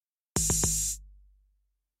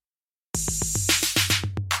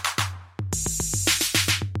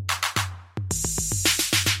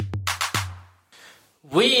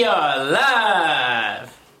We are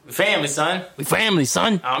live. We family, son. We family,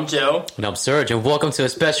 son. I'm Joe. And I'm Serge, and welcome to a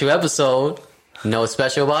special episode. You know what's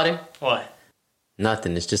special about it? What?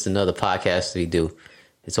 Nothing. It's just another podcast we do.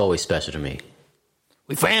 It's always special to me.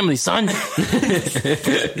 We family, son. Disclaimer.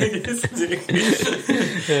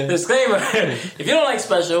 If you don't like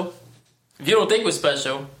special, if you don't think we're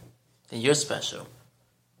special, then you're special.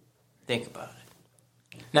 Think about it.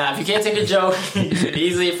 Now, if you can't take a joke, you're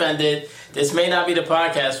easily offended, this may not be the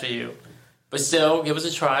podcast for you. But still, give us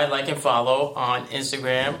a try, like and follow on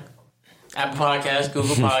Instagram, Apple Podcasts,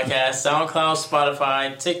 Google Podcasts, SoundCloud,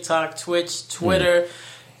 Spotify, TikTok, Twitch, Twitter,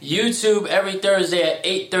 YouTube every Thursday at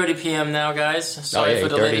 8:30 p.m. now, guys. Sorry for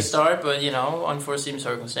the later start, but, you know, unforeseen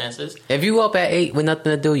circumstances. If you up at 8 with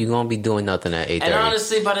nothing to do, you're going to be doing nothing at 8:30. And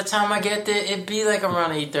honestly, by the time I get there, it'd be like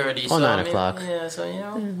around 8:30. Or so 9 o'clock. Yeah, so, you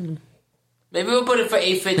know. Maybe we'll put it for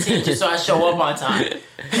 8:15 just so I show up on time.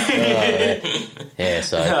 Yeah,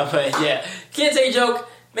 sorry. No, but yeah, can't take a joke.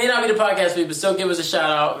 May not be the podcast for you, but still give us a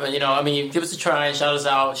shout out. You know, I mean, give us a try and shout us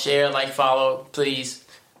out. Share, like, follow, please.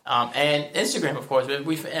 And Instagram, of course.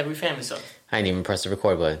 We family stuff. I didn't even press the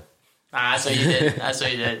record button. I saw you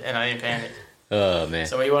did. And I didn't panic. Oh, man.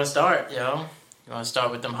 So where you want to start, yo? You want to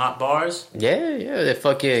start with them hot bars? Yeah, that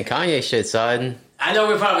fucking Kanye shit, son. I know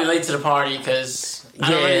we're probably late to the party because...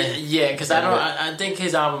 I think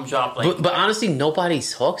his album dropped like... But honestly, nobody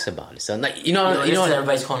talks about it, son. Like, you know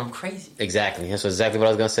everybody's calling him crazy. Exactly. That's exactly what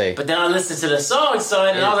I was going to say. But then I listened to the song,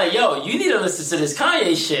 son, and I was like, yo, you need to listen to this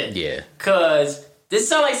Kanye shit. Yeah. Because this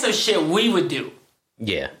sounds like some shit we would do.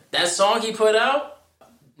 Yeah. That song he put out,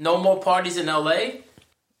 No More Parties in L.A.,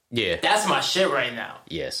 yeah, that's my shit right now.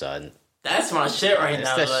 Yeah, son. That's my shit right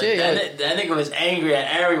now. That like, shit, that nigga was angry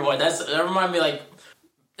at everyone. That reminded me, like...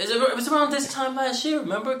 It was around this time last year,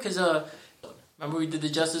 remember? Because, remember we did the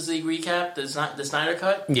Justice League recap, the Snyder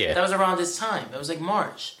Cut? Yeah. That was around this time. It was like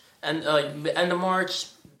March. And, end of March,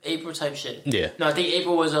 April type shit. Yeah. No, I think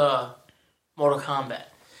April was, Mortal Kombat.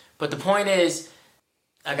 But the point is,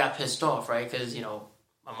 I got pissed off, right? Because, you know,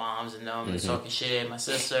 my mom's and them and talking shit, my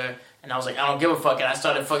sister. And I was like, I don't give a fuck. And I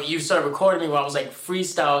started you started recording me while I was like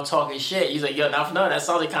freestyle talking shit. He was like, yo, now for that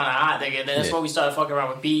sounded kind of hot, nigga. And then that's when we started fucking around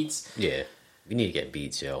with beats. Yeah. We need to get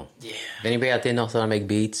beats, yo. Yeah. If anybody out there knows how to make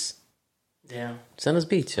beats, yeah, send us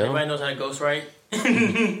beats, yo. Everybody knows how to ghostwrite?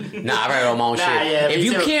 Nah, I write all my own shit. Yeah, if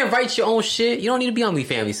you can't write your own shit, you don't need to be on We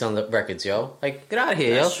Family Son Records, yo. Like, get out of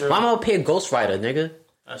here, That's yo. True. Why am I pay a ghostwriter, nigga?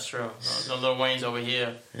 That's true. No Lil Wayne's over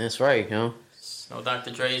here. That's right, yo. No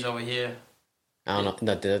Dr. Dre's over here. I don't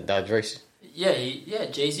know. Dr. Dre's. Yeah,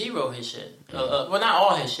 Jay-Z wrote his shit. Well, not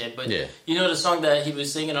all his shit, but you know the song that he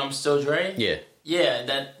was singing, I'm Still Dre? Yeah. Yeah,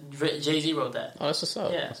 that Jay-Z wrote that. Oh, that's what's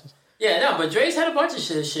up. Yeah. Yeah, no, but Dre's had a bunch of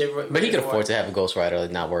shit. But he could afford to have a ghostwriter, like,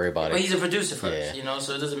 not worry about it. But he's a producer first, you know,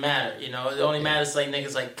 so it doesn't matter. You know, it only matters like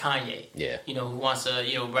niggas like Kanye. Yeah. You know, who wants to,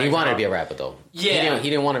 you know, he wanted to be a rapper, though. Yeah. He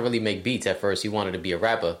didn't want to really make beats at first. He wanted to be a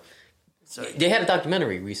rapper. So, they had a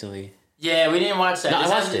documentary recently. Yeah, we didn't watch that. No, I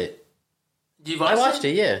watched it. Did you watch it? I watched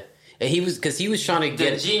it, yeah. And he was trying to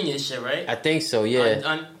get... The Genius shit, right? I think so, yeah.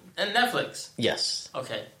 On Netflix? Yes.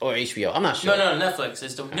 Okay. Or HBO. I'm not sure. No, Netflix.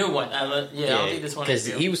 It's the new one. I don't think this one is.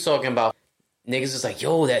 Because he was talking about niggas was like,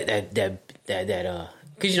 yo, that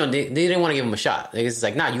because, you know, they didn't want to give him a shot. Niggas is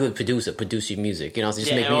like, nah, you would produce your music. You know, so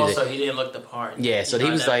just make music. Also, he didn't look the part. Yeah, so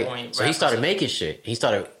he was like, so he started making shit. He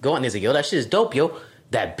started going, he's like, yo, that shit is dope, yo.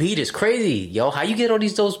 That beat is crazy, yo. How you get all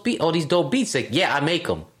these dope beats? Like, yeah, I make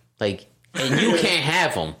them. Like, and you can't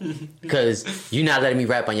have them because you're not letting me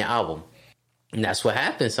rap on your album. And that's what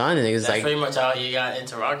happened, son. And that's like, pretty much how you got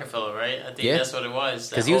into Rockefeller, right? I think that's what it was.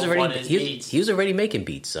 Because he was already making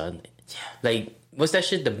beats, son. Yeah. Like, what's that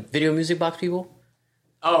shit? The Video Music Box people?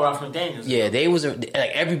 Oh, Ralph McDaniels. Yeah,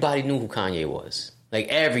 like everybody knew who Kanye was. Like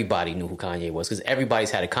everybody knew who Kanye was because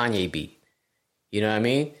everybody's had a Kanye beat. You know what I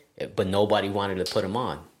mean? But nobody wanted to put him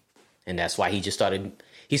on, and that's why he just started.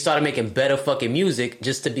 He started making better fucking music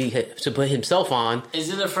just to put himself on. Is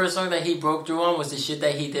it the first song that he broke through on? Was the shit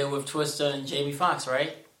that he did with Twista and Jamie Foxx,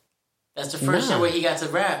 right? That's the first shit where he got to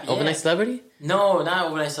rap. Yeah. Overnight Celebrity? No, not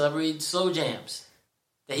Overnight Celebrity. Slow Jams.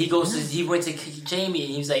 That he goes to, he went to Jamie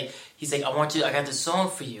and he's like, I got this song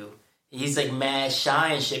for you. And he's like mad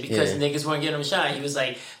shy and shit because niggas weren't getting him shy.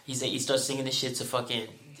 He starts singing this shit to fucking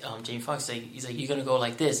Jamie Foxx. He's like, you're gonna go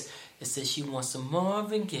like this. It says she wants some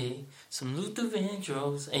Marvin Gaye, some Luther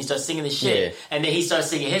Vandross. And he starts singing this shit. Yeah. And then he starts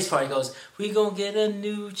singing his part. He goes, we gonna get a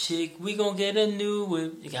new chick. We gonna get a new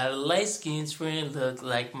whip. You got a light-skinned friend, look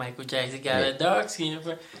like Michael Jackson. Got a dark-skinned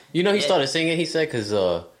friend. You know, he started singing, he said, because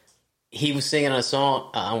he was singing a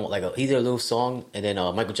song, he did a little song, and then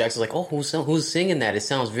Michael Jackson was like, "Oh, who's singing that? It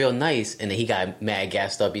sounds real nice." And then he got mad,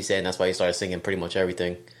 gassed up. He said, and that's why he started singing pretty much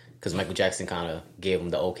everything because Michael Jackson kind of gave him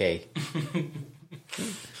the okay.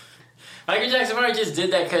 Michael Jackson probably just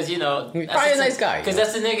did that because, probably a nice guy. Because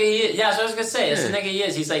that's the nigga he is. Yeah, that's what I was gonna say. That's the nigga he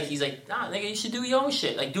is. He's like, nah, nigga, you should do your own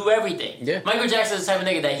shit. Like, do everything. Yeah. Michael Jackson's the type of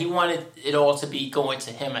nigga that he wanted it all to be going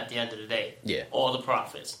to him at the end of the day. Yeah. All the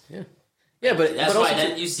profits. Yeah. Yeah, but that's but why also,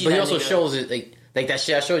 that, you see but that he also nigga. shows it like that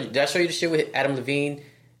shit I showed you. Did I show you the shit with Adam Levine?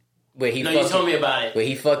 Where he you told me about it. Where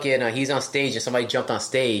he fucking he's on stage and somebody jumped on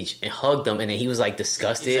stage and hugged him and then he was like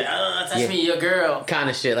disgusted. He said, "Oh, touch me, your girl." Kind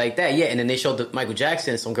of shit like that, yeah. And then they showed Michael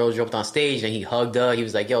Jackson. Some girl jumped on stage and he hugged her. He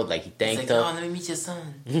was like, "Yo," like he thanked her. Oh, let me meet your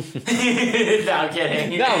son. No, I'm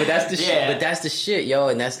kidding. No, but that's the shit. But that's the shit, yo.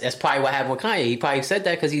 And that's probably what happened with Kanye. He probably said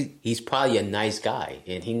that because he's probably a nice guy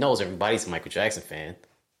and he knows everybody's a Michael Jackson fan.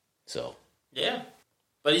 So yeah.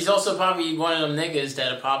 But he's also probably one of them niggas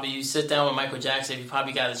that you sit down with Michael Jackson, if you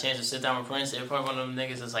probably got a chance to sit down with Prince, they're probably one of them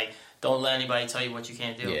niggas that's like, don't let anybody tell you what you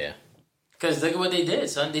can't do. Yeah. Because look at what they did,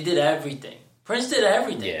 son. They did everything. Prince did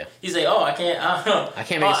everything. Yeah. He's like, oh, I can't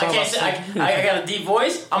make a song I got a deep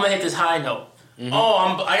voice, I'm going to hit this high note. Mm-hmm.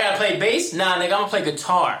 Oh, I got to play bass? Nah, nigga, I'm going to play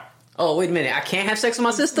guitar. Oh, wait a minute. I can't have sex with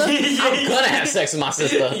my sister? I'm going to have sex with my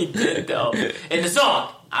sister. He did, though. In the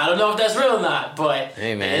song. I don't know if that's real or not, but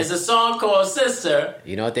hey, man. There's a song called Sister.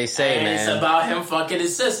 You know what they say, and man. It's about him fucking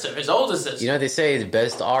his sister, his older sister. You know what they say? The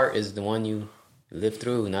best art is the one you live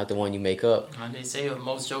through, not the one you make up. And they say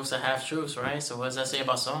most jokes are half truths, right? So what does that say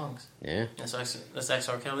about songs? Yeah. Let's ask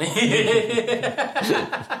R. Kelly.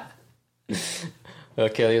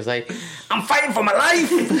 Kelly was like, I'm fighting for my life!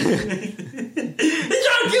 They're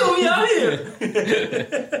trying to kill me out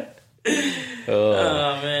here!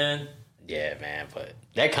 Oh, man. Yeah, man, but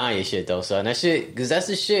that Kanye shit though, son. That shit, because that's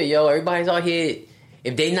the shit, yo. Everybody's out here.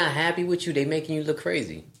 If they not happy with you, they making you look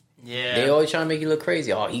crazy. Yeah, they always trying to make you look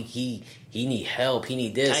crazy. Oh, he need help. He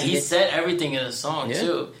need this. And he said everything in the song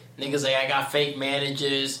too. Niggas like, I got fake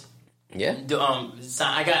managers. Yeah.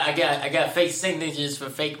 I got fake signatures for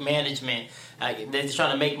fake management. They're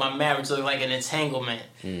trying to make my marriage look like an entanglement.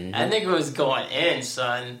 Mm-hmm. That nigga was going in,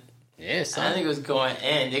 son. Yeah, son. I think it was going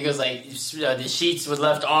in. Niggas like the sheets was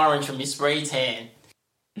left orange from your spray tan.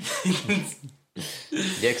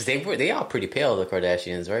 Yeah, because they are pretty pale, the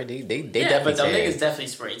Kardashians, right? They definitely. But them niggas definitely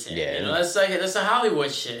spray tan. Yeah, that's a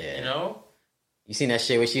Hollywood shit. Yeah. You know. You seen that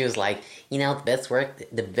shit where she was like,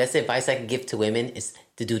 the best advice I can give to women is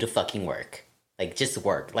to do the fucking work. Like, just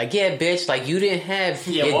work. Like, yeah, bitch, like, you didn't have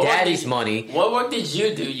your daddy's money. What work did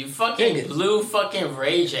you do? You fucking blew fucking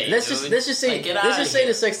Ray J, Let's just say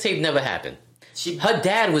the sex tape never happened. Her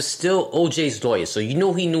dad was still OJ's lawyer, so he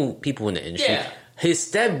knew people in the industry. Yeah. His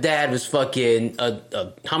stepdad was fucking,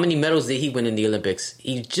 how many medals did he win in the Olympics?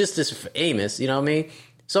 He's just as famous, you know what I mean?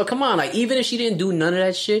 So, come on, like, even if she didn't do none of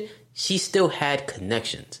that shit, she still had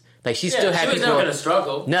connections. Like, she still had people. She was never gonna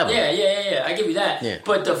struggle. Never. Yeah. I give you that. Yeah.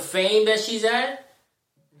 But the fame that she's at,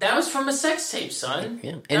 that was from a sex tape, son.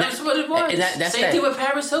 Yeah. And that's what it was. Same thing with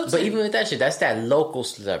Paris Hilton. But even with that shit, that's that local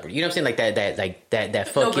celebrity. You know what I'm saying? Like that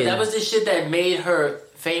fucking. No, but that was the shit that made her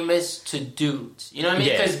famous to dudes. You know what I mean?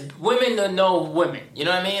 Yeah. Because women don't know women. You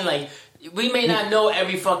know what I mean? Like, we may not know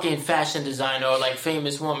every fucking fashion designer or, like,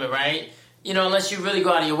 famous woman, right? You know, unless you really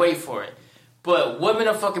go out of your way for it. But women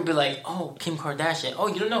will fucking be like, oh, Kim Kardashian. Oh,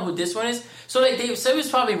 you don't know who this one is? So like they said, it was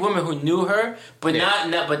probably women who knew her, but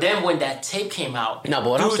not. But then when that tape came out, no, but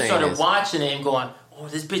what dudes I'm saying started is, watching it and going, oh,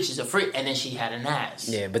 this bitch is a freak, and then she had an ass.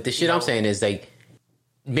 Yeah, but the shit I'm saying is like,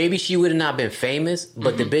 maybe she would have not been famous,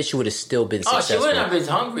 but the bitch would have still been successful. Oh, she would have been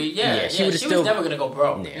hungry. Yeah, she was never gonna go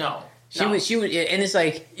broke. Yeah. No. She would, and it's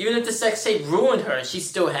like, even if the sex tape ruined her, she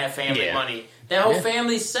still had family money. That whole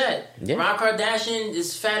family's set. Yeah. Rob Kardashian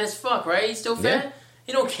is fat as fuck, right? He's still fat. Yeah.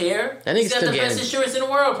 He don't care. He's got the best insurance in the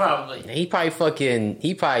world, probably. He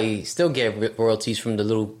probably still get royalties from the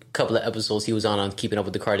little couple of episodes he was on Keeping Up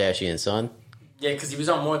with the Kardashians, son. Yeah, because he was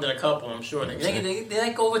on more than a couple, I'm sure. They're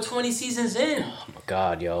like over 20 seasons in. Oh my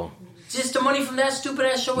god, yo. Just the money from that stupid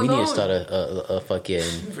ass show alone. We need to start a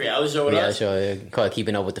fucking reality show called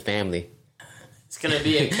Keeping Up with the Family. It's going to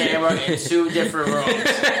be a camera in 2 different rooms.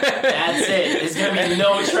 That's it. There's going to be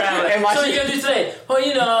no traveling. So what you going to do today? Well,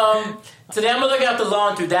 today I'm going to look out the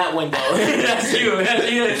lawn through that window. That's you.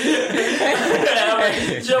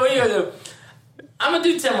 Joe, what are you going to do? I'm going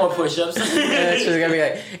to do 10 more push-ups. It's just going to be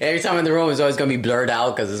like, every time in the room, it's always going to be blurred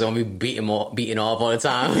out because it's going to be beating off all the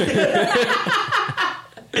time.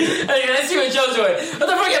 Hey, let's see what Joe's doing. What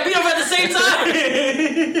the fuck? I beat up at the same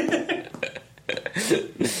time?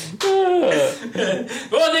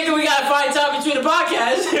 Well, nigga, we gotta find time between the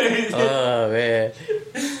podcasts. Oh man.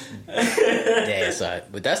 Yeah, son.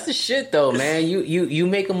 But that's the shit, though, man. You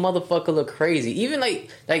make a motherfucker look crazy. Even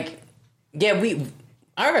yeah,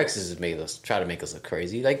 our exes try to make us look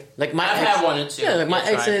crazy. Like my I've ex, had one or two. Yeah, like my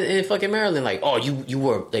ex in fucking Maryland. Like, oh, you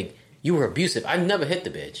were abusive. I never hit the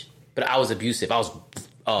bitch, but I was abusive. I was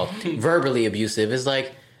verbally abusive. It's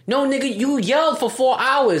like, no, nigga, you yelled for 4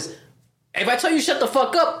 hours. If I tell you shut the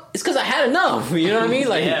fuck up, it's because I had enough. You know what I mean?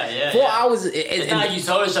 Like, 4 hours. It's not like you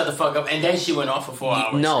told her to shut the fuck up, and then she went off for 4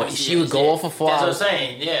 hours. No, she would go off for 4 hours. That's what I'm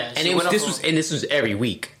saying. Yeah, and this was every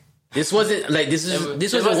week. This wasn't like this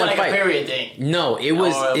wasn't one like fight. A period thing. No, it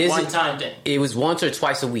was a one time thing. It was once or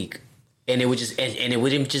twice a week, and it would just and it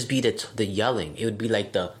wouldn't just be the yelling. It would be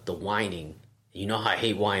like the whining. You know how I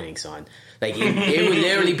hate whining, son. Like it would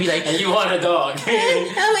literally be like, and you want a dog. Oh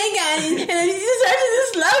my god! And you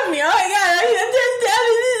just love me. Oh my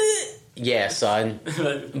god! Yeah, son.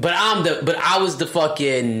 But I was the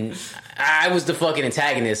fucking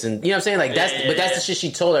antagonist, and you know what I'm saying? Like that's the shit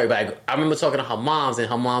she told everybody. I remember talking to her moms, and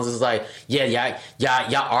her moms was like, y'all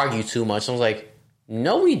argue too much. I was like,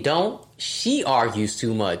 no, we don't. She argues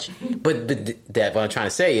too much. But that what I'm trying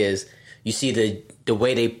to say is, you see the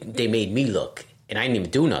way they made me look, and I didn't even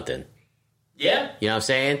do nothing. Yeah. You know what I'm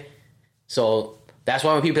saying? So that's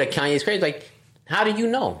why when people like Kanye's crazy, like, how do you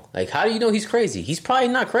know? Like, how do you know he's crazy? He's probably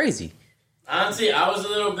not crazy. Honestly, I was a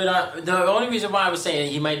little bit on... The only reason why I was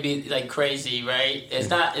saying he might be, like, crazy, right? It's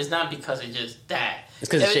not because of just that. It's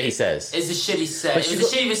because of the shit he says. It's the shit he said. It's the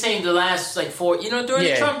shit he was saying the last, like, during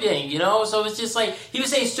the Trump thing, you know? So it's just, like, he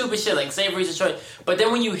was saying stupid shit, like, save Reason Detroit. But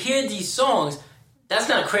then when you hear these songs, that's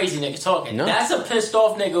not a crazy nigga talking. No. That's a pissed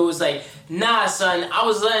off nigga who's like, nah, son, I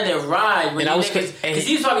was letting it ride. Because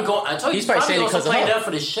he's probably going... I told you, he's probably also playing it up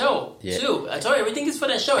for the show, too. I told you, everything is for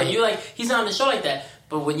that show. And you're like, he's not on the show like that.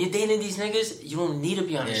 But when you're dating these niggas, you don't need to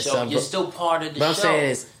be on the show. You're still part of the show. What I'm saying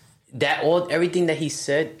is that everything that he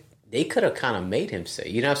said, they could have kind of made him say.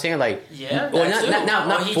 You know what I'm saying? Like, or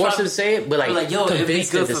not force him to say it, but like yo,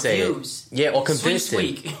 convince him to say views. it. Yeah, or convince him.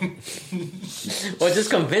 Or just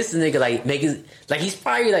convince the nigga, like make it like he's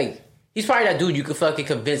probably that dude you could fucking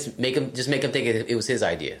convince, make him think it was his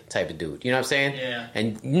idea type of dude. You know what I'm saying? Yeah.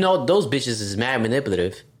 And you know those bitches is mad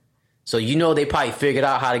manipulative, so you know they probably figured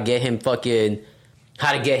out how to get him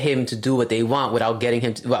to do what they want without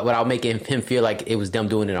making him feel like it was them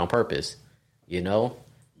doing it on purpose. You know?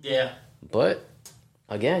 Yeah. But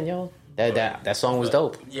again, yo, that song was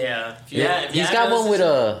dope. Yeah. He's got one with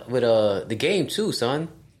The Game too, son.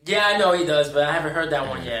 Yeah, I know he does, but I haven't heard that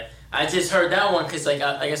one yet. I just heard that one because, like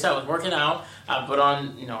I said, I was working out. I put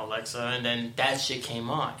on, Alexa, and then that shit came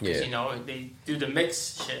on. Because, they do the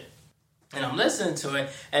mix shit. And I'm listening to it.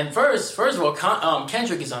 And first of all,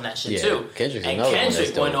 Kendrick is on that shit, too. Kendrick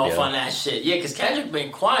went off on that shit. Yeah, because Kendrick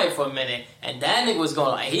been quiet for a minute. And that nigga was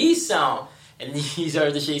going like, he sound... And he's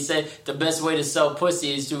heard the shit. He said the best way to sell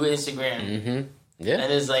pussy is through Instagram. Mm-hmm. Yeah.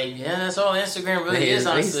 And it's like, that's all Instagram really is,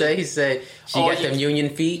 honestly. He said she got them union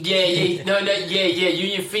feet. Yeah.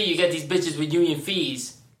 Union feet. You got these bitches with union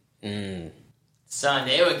fees. Son,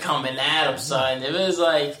 they were coming at him, son. It was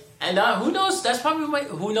like, and who knows? That's probably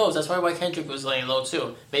why Kendrick was laying low,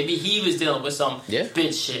 too. Maybe he was dealing with some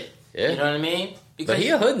bitch shit. Yeah. You know what I mean? But he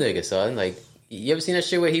a hood nigga, son. Like, you ever seen that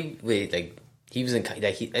shit where he was in, like,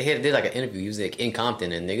 he did like an interview. He was like in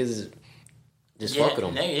Compton, and niggas just fucking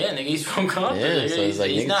him. Nigga, he's from Compton. Yeah, so it's like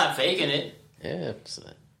he's not faking it. Yeah. So,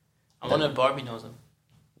 I wonder if Barbie knows him.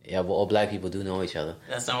 Yeah, well, all black people do know each other.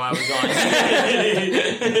 That's not why I was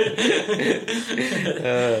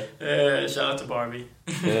going. Shout out to Barbie.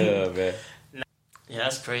 Oh, man. Yeah,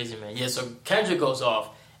 that's crazy, man. Yeah, so Kendrick goes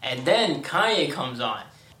off, and then Kanye comes on.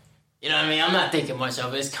 You know what I mean? I'm not thinking much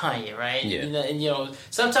of it. It's Kanye, right? Yeah. And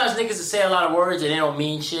sometimes niggas will say a lot of words and they don't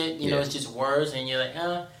mean shit. You know, it's just words, and you're like,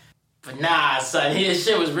 But nah, son, his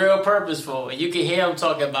shit was real purposeful. And you can hear him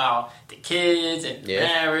talking about the kids and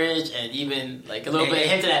marriage, and even like a little bit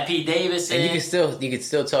hinting at Pete Davidson. And you can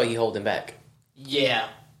still tell he holding back. Yeah.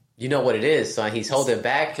 You know what it is, son. He's holding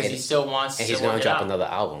back because he still wants. And he's gonna drop another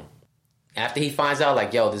album. After he finds out,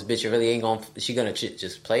 like, yo, this bitch really ain't gonna... She gonna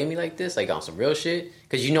just play me like this? Like, on some real shit?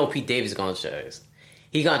 Because you know Pete Davis gonna...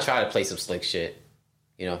 He gonna try to play some slick shit.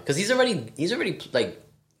 You know? Because he's already, like,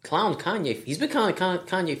 clowned Kanye. He's been clowning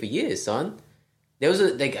Kanye for years, son. There was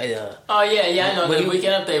a, like... oh, yeah, I know. The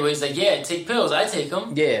Weekend Update where he's like, yeah, take pills. I take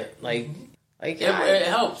them. Yeah, like... It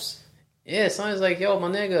helps. Yeah, son is like, yo, my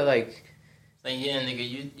nigga, like... Like, yeah, nigga,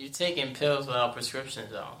 you taking pills without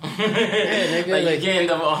prescriptions, though. Yeah, nigga. Like, you're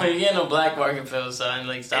getting them black market pills, son.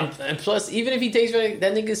 Like, stop. And plus, even if he takes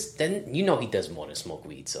that nigga's... Then you know he does more than smoke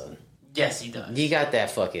weed, son. Yes, he does. He got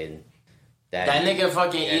that fucking... That nigga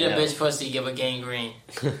fucking eat a bitch pussy, give a gangrene.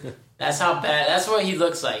 That's how bad. That's what he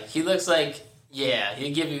looks like. He looks like, yeah,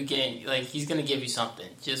 he'll give you like he's gonna give you something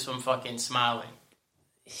just from fucking smiling.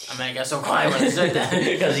 I mean, I got so quiet when I said that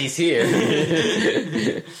because he's here.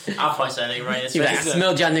 I'll punch that nigga right in his face. I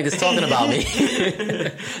smelled y'all niggas talking about me.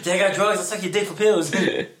 They got drugs. Let's suck your dick for pills.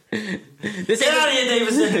 Get out of here,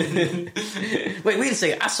 Davidson. Wait a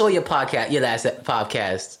second. I saw your podcast, your last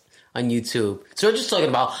podcast on YouTube. So we're just talking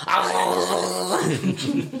about.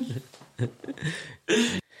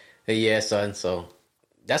 Yeah, son. So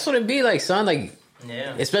that's what it be like, son. Like,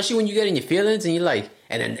 yeah. Especially when you get in your feelings and you're like,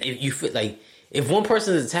 and then if you feel like. If one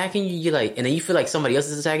person is attacking you, you're like, and then you feel like somebody else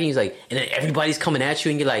is attacking you, like, and then everybody's coming at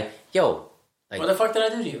you, and you're like, yo. Like, what the fuck did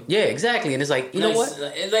I do to you? Yeah, exactly. And it's like, you know what?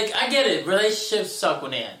 Like, I get it. Relationships suck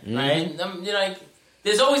when they end, right? You're like,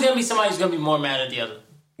 there's always going to be somebody who's going to be more mad at the other.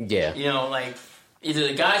 Yeah. You know, like, either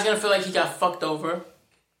the guy's going to feel like he got fucked over,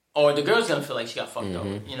 or the girl's going to feel like she got fucked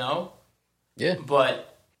over, you know? Yeah.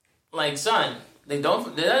 But, like, son, that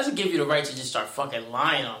doesn't give you the right to just start fucking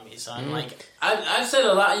lying on me, son. Like, I've said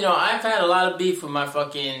a lot, you know, I've had a lot of beef with my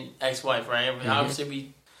fucking ex-wife, right? Obviously,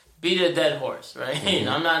 we beat a dead horse, right?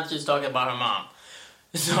 I'm not just talking about her mom.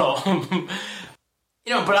 So,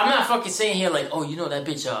 you know, but I'm not fucking saying here like, oh, you know, that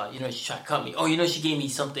bitch, you know, she tried to cut me. Oh, you know, she gave me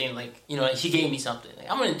something, like, you know, she gave me something.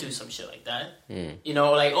 Like, I'm gonna do some shit like that. You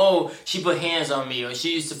know, like, oh, she put hands on me, or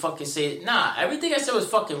she used to fucking say, nah, everything I said was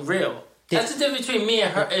fucking real. That's the difference between me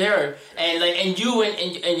and her, and like, and you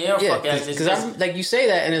and your fucking ass. Because I'm like, you say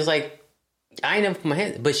that, and it's like, I ain't never put my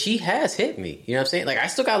hand, but she has hit me. You know what I'm saying? Like, I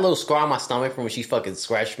still got a little scar on my stomach from when she fucking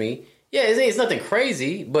scratched me. Yeah, it's nothing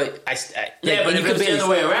crazy, but I yeah, but if it was the other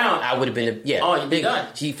way around, I would have been. Oh, you'd be done.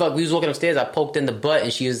 We was walking upstairs. I poked in the butt,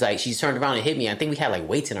 and she was like, she turned around and hit me. I think we had like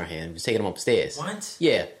weights in our hand. We was taking them upstairs. What?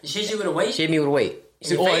 Yeah. She hit you with a weight? She hit me with a weight.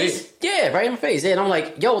 In your face? Yeah, right in my face. Yeah, and I'm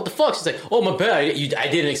like, yo, what the fuck? She's like, oh, my bad. I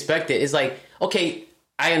didn't expect it. It's like, okay,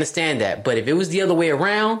 I understand that, but if it was the other way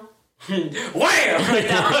around, wham! Right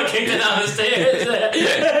now, I kicked it down the stairs.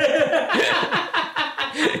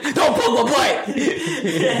 Don't poke my butt.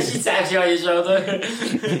 She taps you on your shoulder.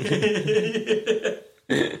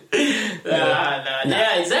 Nah.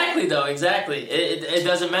 Yeah, exactly. Though, exactly. It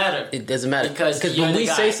doesn't matter. It doesn't matter because when we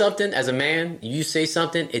say something as a man, you say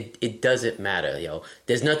something. It doesn't matter, yo.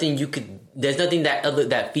 There's nothing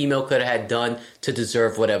that female could have had done to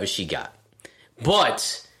deserve whatever she got.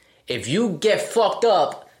 But if you get fucked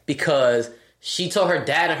up because she told her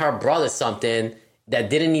dad and her brother something that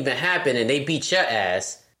didn't even happen and they beat your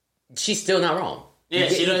ass, she's still not wrong. Yeah,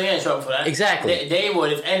 she don't get in trouble for that. Exactly. They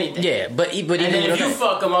would, if anything. Yeah, but even if you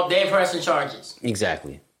fuck them up, they're pressing charges.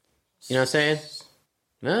 Exactly. You know what I'm saying?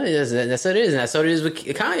 No, that's what it is. And that's what it is with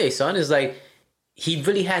Kanye, son. Is like, he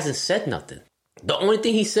really hasn't said nothing. The only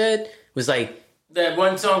thing he said was like, that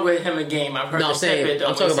one song with him in Game. I've heard no, I'm saying,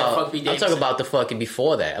 I'm talking about the fucking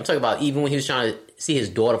before that. I'm talking about even when he was trying to see his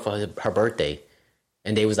daughter for her birthday,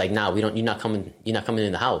 and they was like, "Nah, you're not coming in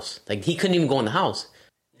the house." Like, he couldn't even go in the house.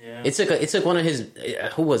 Yeah. It took one of his,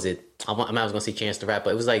 who was it? I was gonna say Chance the Rapper.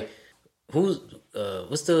 It was like,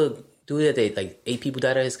 what's the dude that they like 8 people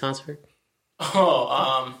died at his concert?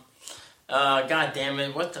 Oh, god damn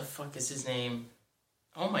it! What the fuck is his name?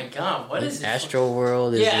 Oh my god, what is it? Astro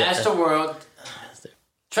World. Yeah, Astro World.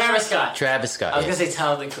 Travis Scott. I was gonna say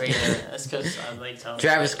Tyler the Creator. That's because I like Tyler.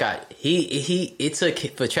 Travis Scott. It took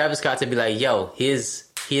for Travis Scott to be like, "Yo, here's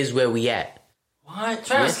where we at." What?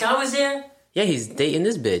 Travis Scott was there? Yeah, he's dating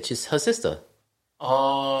this bitch. It's her sister.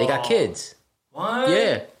 Oh, they got kids. What?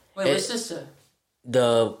 Yeah. Wait, which sister?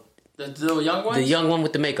 The young one. The young one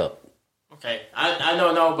with the makeup. Okay, I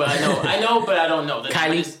don't know, but I know, but I don't know.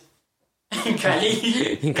 Kylie.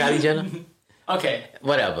 Kylie. Kylie Jenner. Okay.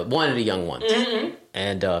 Whatever. One of the young ones. Mm-hmm.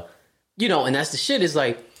 And, you know, and that's the shit is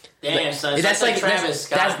like... Damn, son. That's like Travis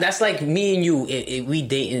Scott. That's like me and you. We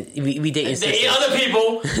dating sisters. Dating other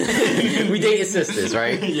people. We dating sisters,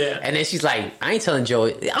 right? Yeah. And then she's like, I ain't telling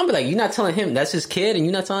Joey. I'm like, you're not telling him. That's his kid and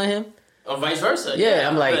you're not telling him? Or vice versa. Yeah,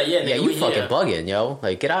 I'm like, you fucking bugging, yo.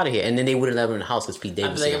 Like, get out of here. And then they wouldn't let him in the house because Pete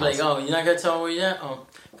Davis. I'm like, oh, you're not going to tell him where you're at? Oh.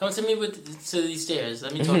 Come to me to these stairs.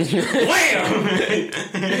 Let me talk to you. Wham!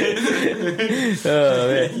 Oh,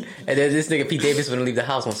 man. And then this nigga Pete Davis wouldn't leave the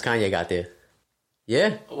house once Kanye got there.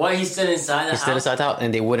 Yeah. Why he's still inside the house? He's still inside the house,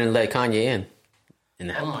 and they wouldn't let Kanye in.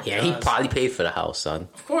 And oh my yeah, God. He probably paid for the house, son.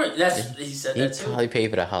 Of course, he said that too. He probably paid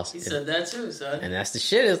for the house. He said that too, son. And that's the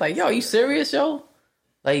shit. It's like, yo, you serious, yo?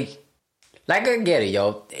 Like I get it,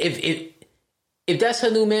 yo. If that's her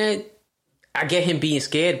new man, I get him being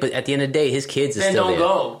scared, but at the end of the day, his kids are still there. Then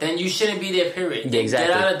don't go. Then you shouldn't be there, period. Yeah,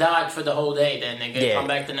 exactly. Get out of Dodge for the whole day, then, nigga. Come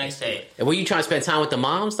back the next day. And when you trying to spend time with the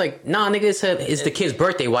moms, like, nah, nigga, it's the kid's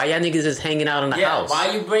birthday. Why y'all niggas is hanging out in the house?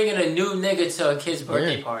 Why you bringing a new nigga to a kid's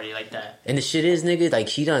birthday party like that? And the shit is, nigga, like,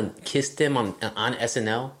 she done kissed him on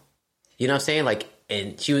SNL. You know what I'm saying? Like,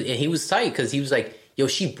 and he was tight because he was like, yo,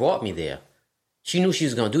 she brought me there. She knew she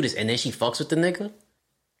was gonna do this, and then she fucks with the nigga.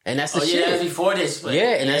 And that's the shit. Yeah, that's before they split.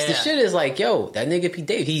 Yeah, and that's the shit is like, yo, that nigga P.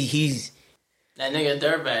 Dave, he's... That nigga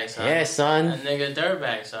dirtbag, son. Yeah, son. That nigga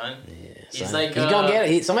dirtbag, son. Yeah, he's son. like... He's gonna get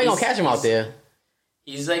it. Somebody gonna catch him out there.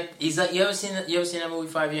 He's like... You ever seen that movie,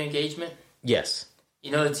 5 Year Engagement? Yes. You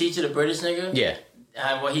know the teacher, the British nigga? Yeah.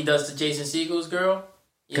 What he does to Jason Segel's girl?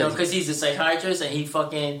 You know, because he's a psychiatrist and he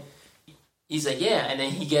fucking... He's like, yeah. And then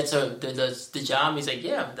he gets her the job. He's like,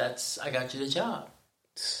 yeah, I got you the job.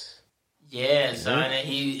 Yeah, son, and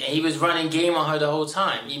he was running game on her the whole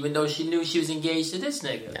time, even though she knew she was engaged to this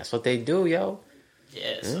nigga. That's what they do, yo.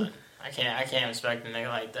 Yeah, son. I can't respect a nigga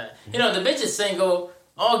like that. You know, the bitch is single.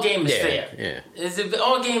 All game is fair. Yeah.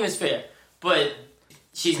 All game is fair, but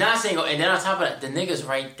she's not single. And then on top of that, the nigga's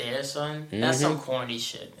right there, son. That's some corny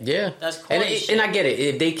shit. Yeah, that's corny shit. And I get it.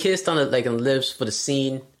 If they kissed on the lips for the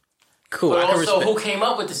scene. Cool. But also, who came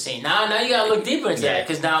up with the scene? Now you gotta look deeper into that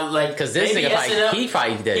because now, like, because this nigga he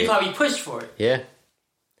probably did. He probably pushed for it. Yeah.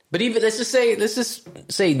 But even let's just say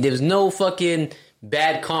there was no fucking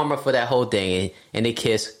bad karma for that whole thing, and they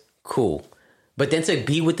kiss, cool. But then to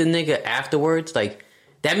be with the nigga afterwards, like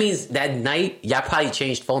that means that night y'all probably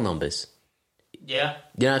changed phone numbers. Yeah.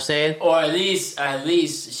 You know what I'm saying? Or at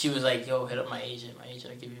least she was like, "Yo, hit up my agent. My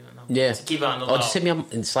agent will give you a number." Yeah. To keep it on the low. Oh, just hit me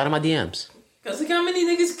up and slide on my DMs. Cause look how many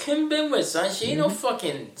niggas Kim been with, son. She ain't no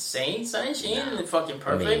fucking saint, son. She ain't fucking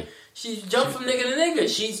perfect. She jumped from nigga to nigga.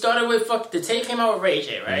 She started with the tape came out with Ray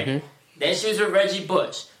J, right? Mm-hmm. Then she was with Reggie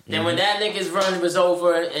Bush. Then when that nigga's run was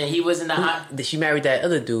over and he was in the hot... Did she marry that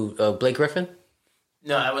other dude, Blake Griffin?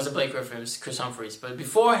 No, that wasn't Blake Griffin. It was Chris Humphries. But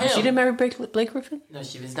before him... She didn't marry Blake Griffin? No,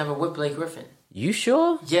 she was never with Blake Griffin. You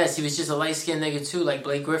sure? Yes, he was just a light-skinned nigga too, like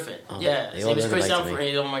Blake Griffin. Yeah, his name was Chris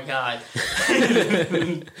Humphries. Oh my God.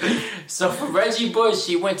 So for Reggie Bush,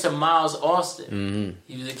 she went to Miles Austin. Mm-hmm.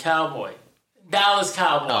 He was a cowboy. Dallas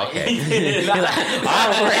Cowboy. Okay.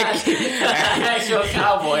 Actual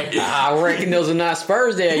cowboy. I reckon those are not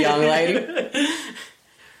Spurs there, young lady.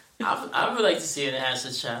 I would like to see her in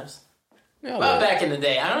Ashley Chaps. Well, back in the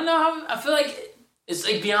day. I don't know how... I feel like it's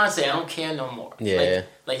like Beyonce. I don't care no more. Yeah.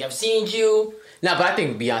 Like I've seen you... No, but I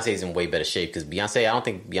think Beyonce's in way better shape because I don't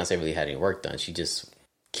think Beyonce really had any work done. She just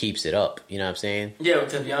keeps it up. You know what I'm saying? Yeah,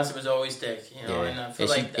 because Beyonce was always thick. You know, and I feel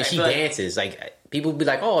she dances. Like people be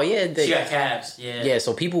like, "Oh yeah, she got calves." Yeah, yeah.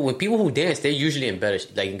 So people who dance, they're usually in better,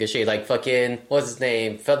 like in good shape. Like fucking what's his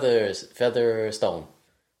name, Featherstone,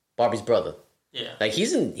 Barbie's brother. Yeah, like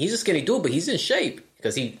he's a skinny dude, but he's in shape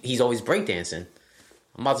because he's always breakdancing.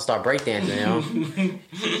 I'm about to start breakdancing.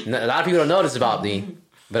 You know, a lot of people don't know this about me.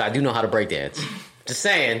 But I do know how to breakdance. Just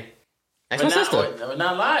saying. That's my sister. But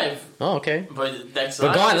not live. Oh, okay. But that's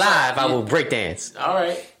going live, I will breakdance. All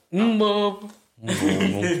right. So, what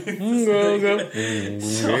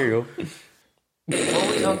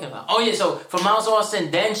were we talking about? Oh, yeah, so for Miles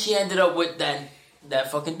Austin, then she ended up with that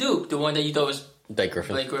fucking Duke, the one that you thought was Blake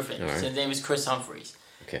Griffin. Right. So his name was Chris Humphries.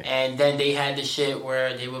 Okay. And then they had the shit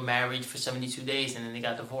where they were married for 72 days and then they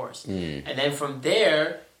got divorced. And then from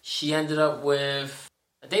there, she ended up with...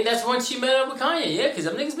 I think that's when she met up with Kanye, yeah, because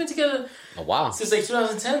them niggas been together since like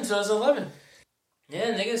 2010, 2011.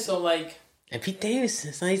 Yeah, niggas, so like... And Pete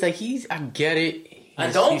Davidson, he's like, I get it.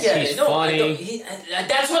 I don't get it. No, funny.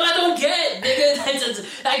 That's what I don't get,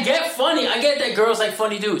 nigga. I get funny. I get that girls like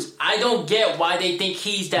funny dudes. I don't get why they think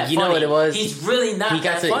he's that funny. You know what it was? He's really not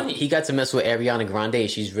that funny. He got to mess with Ariana Grande,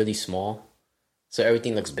 she's really small. So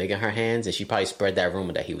everything looks big in her hands, and she probably spread that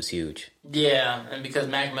rumor that he was huge. Yeah, and because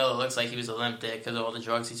Mac Miller looks like he was a limp dick because of all the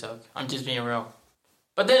drugs he took. I'm just being real.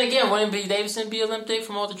 But then again, wouldn't Pete Davidson be a limp dick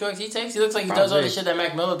from all the drugs he takes? He looks like he does all the shit that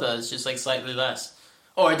Mac Miller does, just like slightly less.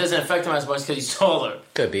 Or it doesn't affect him as much because he's taller.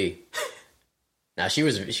 Could be. Nah, she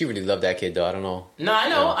really loved that kid though. I don't know. No, I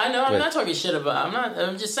know. I'm not talking shit about.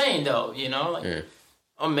 I'm just saying though. You know, like,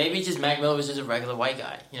 or maybe just Mac Miller was just a regular white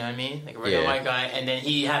guy. You know what I mean? Like a regular white guy, and then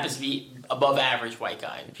he happens to be above average white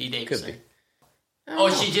guy. Pete Davidson. Could be.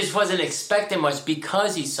 Or she just wasn't expecting much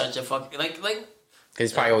because he's such a fucking like. Because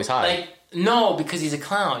he's probably always high. Like no, because he's a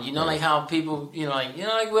clown. You know, like how people, like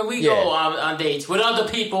when we go on dates with other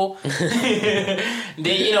people,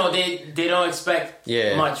 they don't expect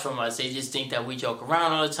much from us. They just think that we joke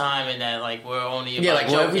around all the time and that like we're only about like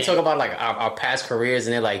when we talk about like our past careers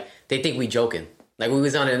and they think we joking. Like we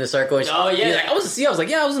was on in the circle. Oh yeah. Like, I was like,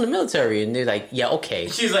 yeah, I was in the military, and they're like, yeah, okay.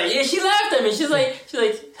 She's like, yeah. She laughed at me. She's like,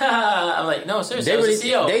 ha. I'm like, no, seriously, I was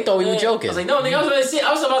a CO. They thought we were joking. I was like, no, nigga,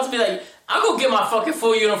 I was about to be like, I'll go get my fucking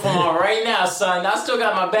full uniform on right now, son. I still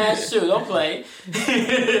got my badge too. Don't play.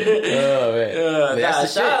 Oh man.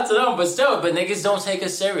 Shout out to them, but niggas don't take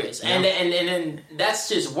us serious, and then that's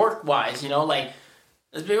just work wise, you know, like.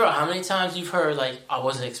 Let's be real. How many times you've heard like I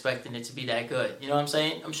wasn't expecting it to be that good? You know what I'm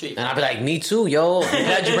saying? I'm sure. And I'll be like, me too, yo. I'm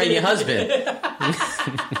glad you bring your husband.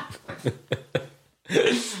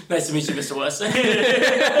 Nice to meet you, Mr. West.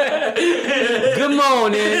 Good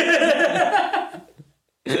morning.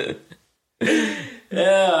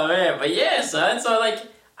 Yeah, man. But yeah, son. So like,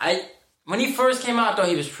 when he first came out, though,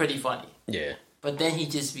 he was pretty funny. Yeah. But then he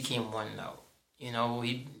just became one note. You know,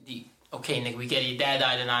 okay, nigga, we get it. Your dad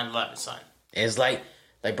died in 9/11, son. It's like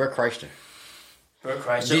Bert Kreischer. Bert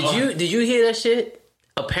Kreischer. Did you hear that shit?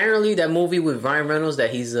 Apparently, that movie with Ryan Reynolds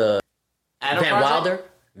that he's Van Wilder.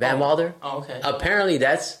 Van Wilder. Oh, okay. Apparently,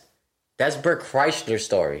 that's Bert Kreischer's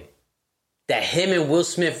story. That him and Will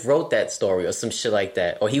Smith wrote that story or some shit like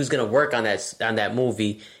that, or he was gonna work on that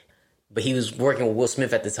movie, but he was working with Will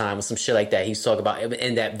Smith at the time or some shit like that. He's talking about,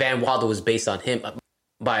 and that Van Wilder was based on him.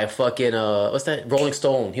 By a fucking what's that? Rolling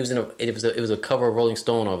Stone. He was it was a cover of Rolling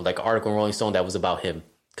Stone, or like an article in Rolling Stone that was about him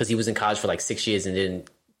because he was in college for like 6 years and didn't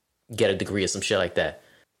get a degree or some shit like that.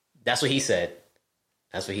 That's what he said.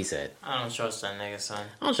 I don't trust that nigga, son.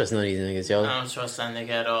 I don't trust none of these niggas, yo. I don't trust that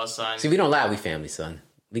nigga at all, son. See, we don't lie. We family, son.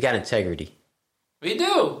 We got integrity. We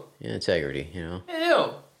do. Yeah, integrity. You know. We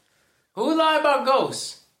do. Who lie about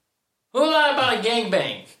ghosts? Who lie about a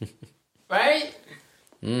gangbang? Right?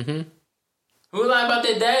 Mm-hmm. Who lied about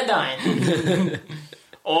their dad dying?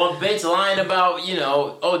 Or a bitch lying about, you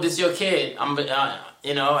know, oh, this your kid.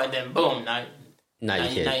 You know, and then boom, now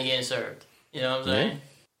you're getting served. You know what I'm saying? Yeah.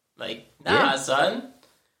 Like, nah, son.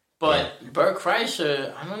 But Bert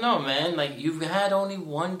Kreischer, I don't know, man. Like, you've had only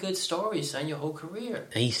one good story, son, your whole career.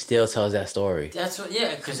 And he still tells that story. That's what,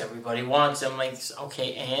 yeah, because everybody wants him. Like,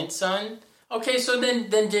 okay, and son. Okay, so then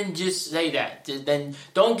just say that. Then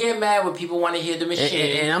don't get mad when people want to hear the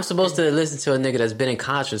machine. And I'm supposed to listen to a nigga that's been in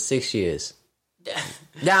college for 6 years.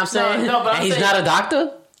 Yeah, I'm saying. No, but he's not a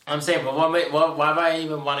doctor. I'm saying, but why would I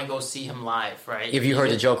even want to go see him live, right? If you heard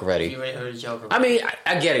the joke already. If you already heard the joke already. I mean,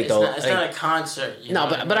 I get it though. It's not a concert.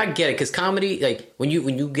 But I get it because comedy, like when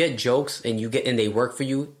you get jokes and they work for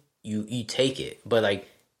you, you take it. But like.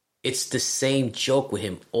 It's the same joke with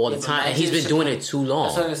him all the time, and he's been doing it too long.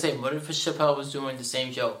 That's what I'm gonna say. What if Chappelle was doing the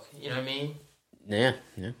same joke? You know what I mean? Yeah.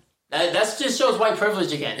 That just shows white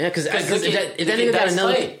privilege again. Yeah, because if that nigga got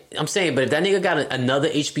another, I'm saying, but if that nigga got another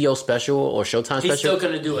HBO special or Showtime special, he's still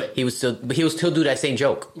gonna do it. He would still do that same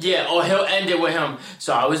joke. Yeah, or he'll end it with him.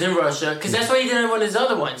 So I was in Russia, because that's why he did it with his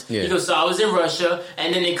other ones. Yeah. He goes, so I was in Russia,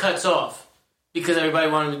 and then it cuts off. Because everybody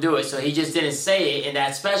wanted him to do it. So he just didn't say it in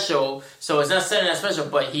that special. So it's not said in that special,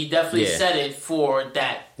 but he definitely said it for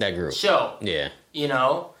that group show. Yeah. You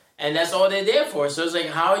know? And that's all they're there for. So it's like,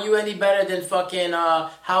 how are you any better than fucking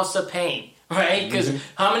House of Pain? Right? Because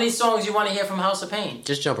how many songs you want to hear from House of Pain?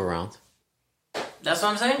 Just jump around. That's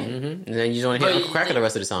what I'm saying? Mm-hmm. And then you don't hear Uncle Cracker the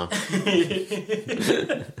rest of the time.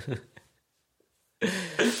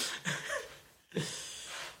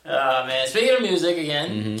 Man, speaking of music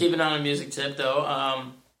again, keeping on a music tip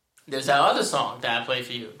though, there's that other song that I played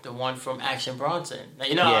for you, the one from Action Bronson. Now,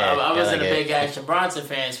 you know, I wasn't a big Action Bronson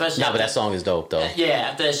fan, especially. But that song is dope though. Yeah,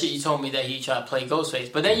 after that shit, you told me that he tried to play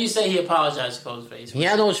Ghostface, but then you say he apologized to Ghostface. He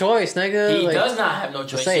had no choice, nigga. He does not have no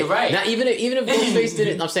choice. You're right. Now, even if Ghostface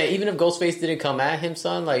didn't, I'm saying, even if Ghostface didn't come at him,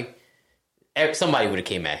 son, like somebody would have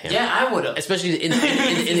came at him. Yeah, I would have. Especially in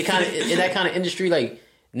that kind of industry, like.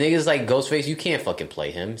 Niggas like Ghostface, you can't fucking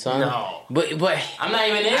play him, son. No, but I'm not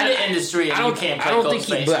even in the industry, and you can't play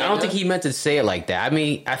Ghostface. I don't think he meant to say it like that. I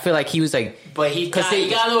mean, I feel like he was like, but he got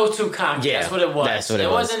a little too cocky. Yeah, that's what it was. It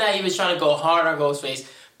wasn't that he was trying to go hard on Ghostface,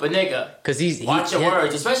 but nigga, because watch your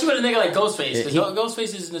words, especially with a nigga like Ghostface. Because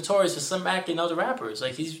Ghostface is notorious for some acting other rappers.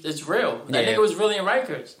 Like it's real. That nigga was really in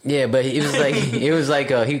Rikers. Yeah, but it was like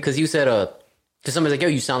because you said because somebody's like, yo,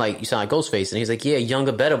 you sound like Ghostface, and he's like, yeah,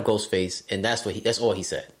 younger, better Ghostface, and that's all he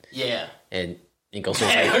said. Yeah. And Ghostface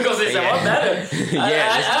said, I'm better.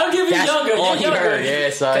 I don't give you younger. All he heard. Yeah,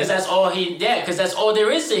 son. Because that's all there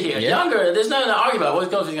is to hear. Yeah. Younger, there's nothing to argue about.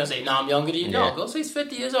 What's Ghostface gonna say? No, I'm younger than you. No, Ghostface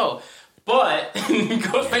 50 years old. But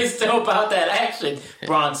Ghostface still about that action,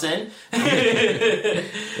 Bronson.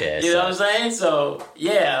 You know what I'm saying? So,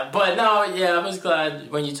 yeah. But no, I was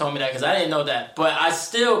glad when you told me that because I didn't know that. But I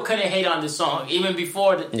still couldn't hate on this song, even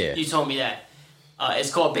before you told me that.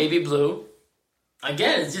 It's called Baby Blue.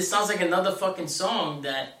 Again, it just sounds like another fucking song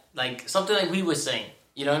that like something like we were saying.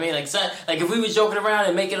 You know what I mean? Like if we were joking around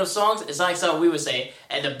and making up songs, it's like something we were saying.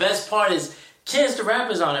 And the best part is Chance the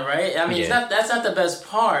Rapper's on it, right? I mean, that's not the best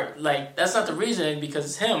part. Like, that's not the reason because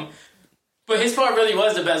it's him. But his part really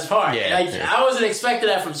was the best part. I wasn't expecting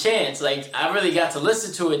that from Chance. Like, I really got to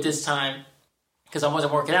listen to it this time because I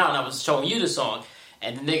wasn't working out and I was showing you the song.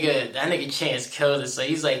 And that nigga Chance killed it. So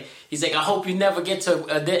he's like, I hope you never get to,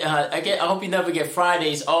 I hope you never get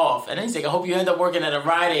Fridays off. And then he's like, I hope you end up working at a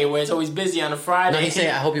Friday where it's always busy on a Friday. No, he said,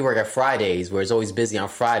 I hope you work at Fridays where it's always busy on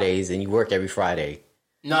Fridays and you work every Friday.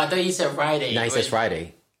 No, I thought he said Friday. No, he says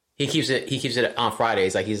Friday. He keeps it on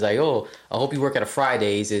Fridays. Like, he's like, oh, I hope you work at a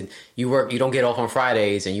Fridays and you don't get off on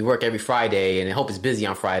Fridays and you work every Friday and I hope it's busy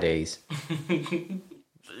on Fridays.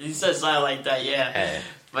 He said something like that, yeah.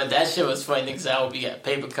 But that shit was funny. Niggas said, I hope you got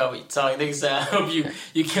paper cover. Niggas said, I hope you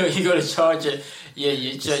go to charge your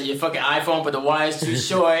fucking iPhone, but the wire's too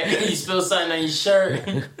short and you spill something on your shirt.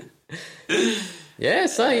 Yeah,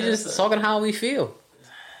 son, he's just talking how we feel.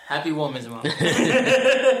 Happy Woman's Month.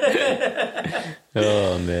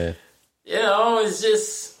 Oh, man. You know,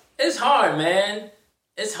 it's hard, man.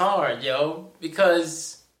 It's hard, yo,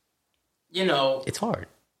 because, you know. It's hard.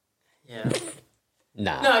 Yeah.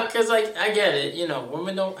 Nah. No, because, like, I get it. You know,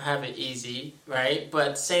 women don't have it easy, right? But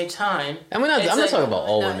at the same time... I'm not talking about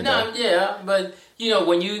all women, though. Yeah, but, you know,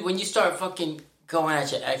 when you start fucking going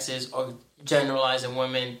at your exes or generalizing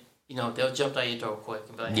women, you know, they'll jump out your door quick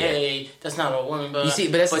and be like, hey, that's not all women. But you see,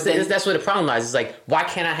 but that's where the problem lies. It's like, why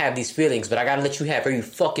can't I have these feelings, but I gotta let you have every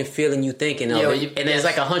fucking feeling you thinking of it. And there's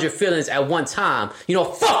like 100 feelings at one time. You know,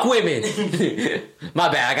 fuck women! My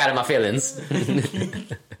bad, I got in my feelings.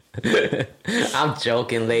 I'm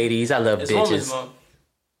joking, ladies. I love bitches.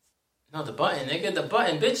 No, the button, nigga. The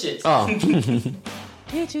button, bitches. Oh.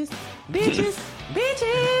 Bitches.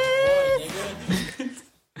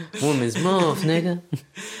 Women's month, nigga.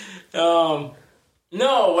 No,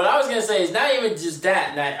 what I was gonna say is not even just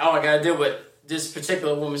that I gotta deal with this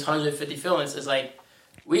particular woman's 150 feelings. It's like,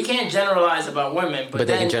 we can't generalize about women, but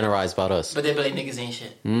they can generalize about us. But they be like, niggas ain't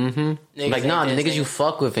shit. Mm-hmm. Like, nah, the niggas you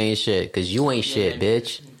fuck with ain't shit, because you ain't shit,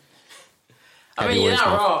 bitch. I mean, you're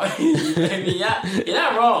not wrong. You're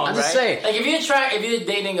not wrong. I'm just saying. Like, if you're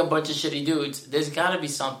dating a bunch of shitty dudes, there's got to be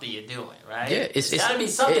something you're doing, right? Yeah, it's got to be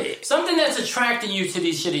something that's attracting you to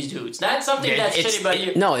these shitty dudes, not something that's shitty about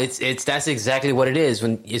you. No, that's exactly what it is.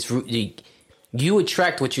 When you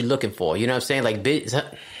attract what you're looking for. You know what I'm saying? Like,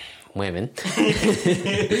 women.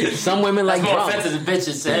 Some women like more drama. Offensive than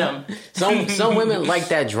bitches to him. Some women like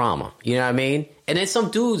that drama. You know what I mean? And then some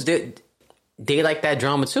dudes they like that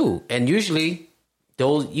drama too. And usually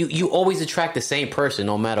you always attract the same person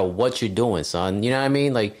no matter what you're doing, son. You know what I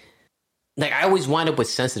mean? Like I always wind up with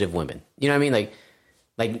sensitive women. You know what I mean?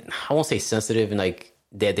 Like I won't say sensitive and like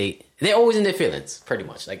they're always in their feelings, pretty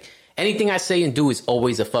much. Like anything I say and do is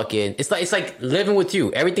always a fucking it's like living with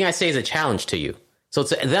you. Everything I say is a challenge to you. So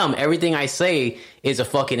to them, everything I say is a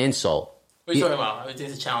fucking insult. What are you talking about?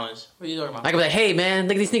 Everything's a challenge. What are you talking about? Like, I'm like, hey, man,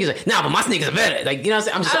 look at these niggas. Like, nah, but my sneakers are better. Like, you know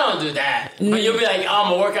what I'm saying? I don't do that. But you'll be like, oh, I'm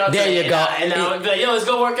going to work out there today. You go. And I'll be like, yo, let's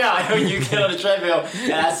go work out. You get on the treadmill,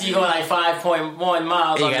 and I see you going like 5.1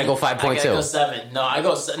 miles. You gotta go 5.2. I gotta go 7. No, I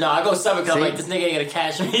go 7 because I'm like, this nigga ain't going to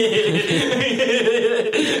catch me.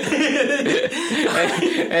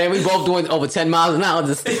 And we both doing over 10 miles an hour.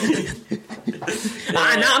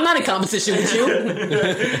 I'm not in competition with you.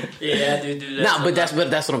 Yeah, I do that. No, but that's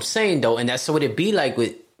what I'm saying though, and that's what it be like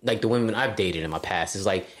with like the women I've dated in my past. It's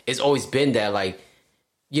like it's always been that like,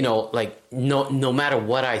 you know, like no matter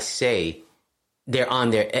what I say, they're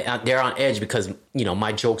on edge because you know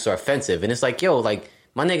my jokes are offensive, and it's like, yo, like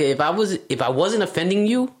my nigga, if I wasn't offending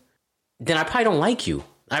you, then I probably don't like you.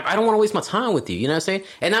 I don't want to waste my time with you. You know what I'm saying?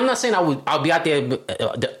 And I'm not saying I'll be out there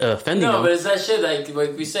offending them. No, but it's that shit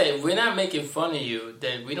like we said. If we're not making fun of you,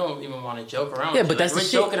 then we don't even want to joke around. Yeah, with but you. that's like, the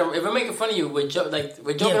shit. If we're making fun of you, we're joking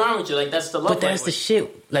around with you. Like that's the love. But that's the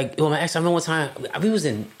shit. Like, well, my ex, I remember one time we was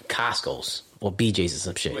in Costco's or BJ's or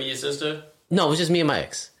some shit. With your sister? No, it was just me and my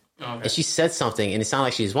ex. Okay. And she said something, and it sounded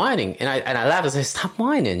like she was whining, and I laughed. I said, "Stop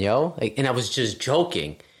whining, yo!" Like, and I was just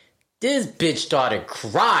joking. This bitch started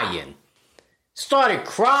crying.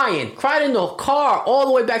 Cried in the car all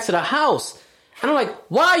the way back to the house. And I'm like,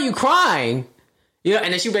 why are you crying? You know,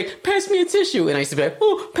 and then she'd be like, pass me a tissue. And I used to be like,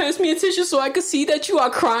 oh, pass me a tissue so I could see that you are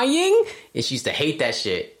crying. And she used to hate that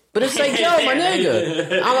shit. But it's like, yo, my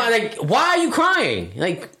nigga. I'm like, why are you crying?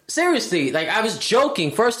 Like, seriously, like I was joking,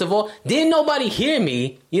 first of all. Didn't nobody hear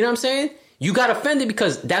me? You know what I'm saying? You got offended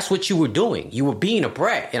because that's what you were doing. You were being a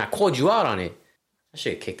brat, and I called you out on it. I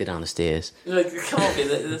should have kicked it down the stairs. Like, come on,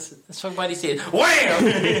 let's talk about these stairs. Wham!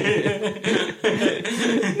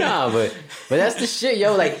 Nah, but that's the shit,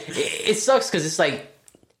 yo. Like, it sucks because it's like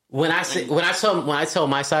when I tell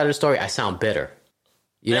my side of the story, I sound bitter.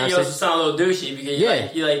 You know, you also sound a little douchey because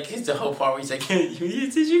you like it's the whole part where he's like, did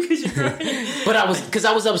you because you're crying? But I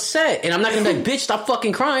was upset, and I'm not gonna be like, bitch, stop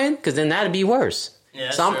fucking crying, because then that'd be worse.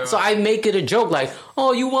 Yeah, so I make it a joke like,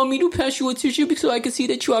 oh, you want me to pass you a tissue because I can see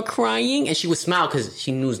that you are crying, and she would smile because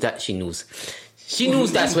she knew that's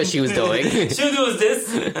what she was doing. She knew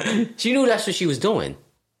this. She knew that's what she was doing.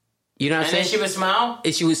 You know what I'm saying? And then she would smile?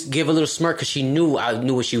 And she would give a little smirk because she knew I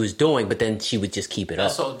knew what she was doing, but then she would just keep it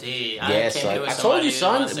That's up. That's OD. Yes, I told you,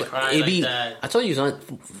 son. I told you, son.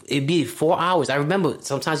 It'd be 4 hours. I remember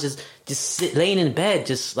sometimes just laying in bed,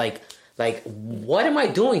 just like, what am I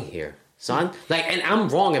doing here, son? Like, and I'm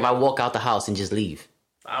wrong if I walk out the house and just leave.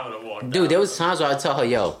 I would have walked out. Dude, there was times where I'd tell her,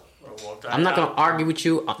 yo, I'm not going to argue with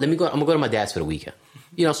you. I'm going to go to my dad's for the weekend.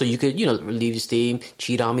 You know, so you could, relieve your steam,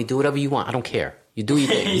 cheat on me, do whatever you want. I don't care. You do your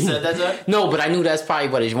thing. He said that's it? No, but I knew that's probably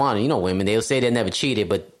what he wanted. You know, women, they'll say they never cheated,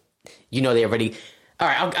 but they already... All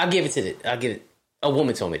right, I'll give it. A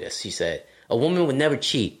woman told me this. She said, a woman would never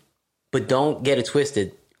cheat, but don't get it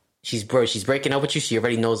twisted. She's breaking up with you. She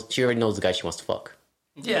already knows the guy she wants to fuck.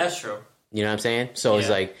 Yeah, that's true. You know what I'm saying? So It's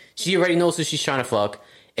like, she already knows who she's trying to fuck,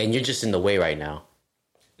 and you're just in the way right now.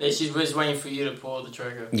 Yeah, she's just waiting for you to pull the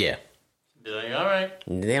trigger. Yeah. Be like, all right.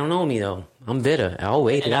 They don't know me, though. I'm bitter. I'll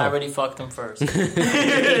wait and it out. I already fucked them first.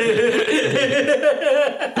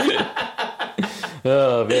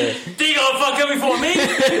 Oh, man. They gonna fuck him before me?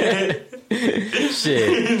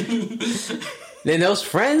 Shit. Then those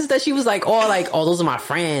friends that she was like, oh, those are my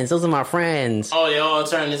friends. Those are my friends. Oh, they all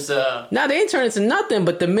turned into... No, they ain't turned into nothing.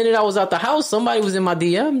 But the minute I was out the house, somebody was in my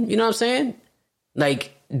DM. You know what I'm saying?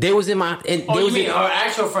 Like... They was in my... you mean her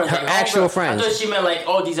actual friends? Her actual friends. I thought she meant like,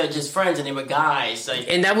 oh, these are just friends and they were guys. Like,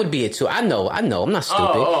 and that would be it too. I know. I'm not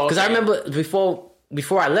stupid. Because I remember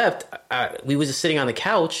before I left, we was just sitting on the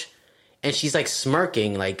couch and she's like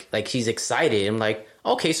smirking, like she's excited. I'm like,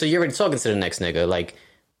 okay, so you're already talking to the next nigga. Like,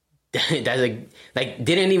 that's like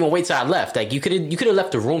didn't even wait till I left. Like, you could have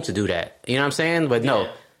left the room to do that. You know what I'm saying? But no.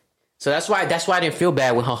 Yeah. So that's why I didn't feel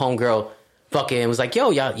bad when her homegirl fucking was like,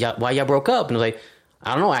 yo, y'all, why y'all broke up? And I was like,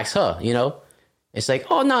 I don't know, ask her, It's like,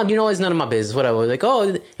 oh, no, it's none of my business, whatever. Like,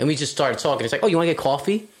 oh, and we just started talking. It's like, oh, you want to get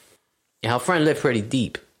coffee? And her friend lived pretty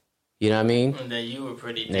deep. You know what I mean? And then you were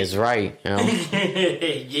pretty deep. That's right. Yeah.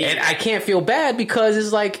 And I can't feel bad because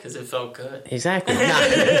it's like... Because it felt good. Exactly.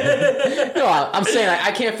 No, I'm saying I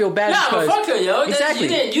can't feel bad because... But fuck her, yo. Exactly. You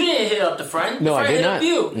didn't hit up the friend. No, the friend I did not.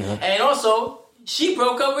 Hit up you. No. And also, she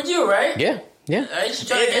broke up with you, right? Yeah. Right?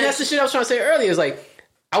 And that's the shit I was trying to say earlier. Is like...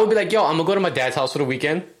 I would be like, yo, I'm going to go to my dad's house for the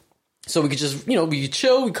weekend. So we could just, we could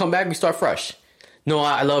chill, we come back, we start fresh. No,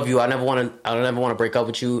 I love you. I don't ever want to break up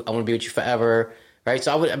with you. I want to be with you forever. Right?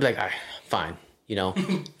 So I'd be like, all right, fine.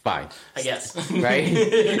 Fine. I guess.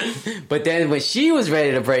 Right? But then when she was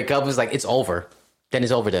ready to break up, it was like, it's over. Then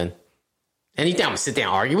it's over then. And you think I'm going to sit there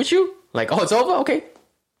and argue with you? Like, oh, it's over? Okay.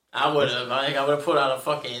 I would have put out a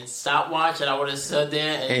fucking stopwatch and I would have stood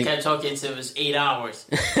there and kept talking until it was 8 hours.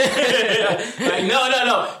 Like,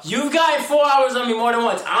 no. You've gotten 4 hours on me more than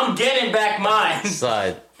once. I'm getting back mine.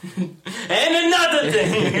 Side. And another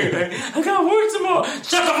thing. I gotta work some more.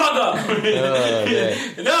 Shut the fuck up. Oh, man.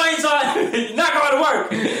 No, you're not going to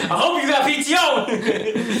work. I hope you got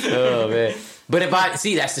PTO. Oh, man. But if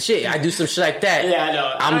that's the shit. I do some shit like that. Yeah, I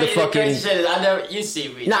know. I'm the fucking... Shit you see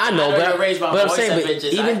me. Nah, I know, but I'm saying,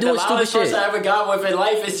 even doing stupid shit. The only person I ever got with in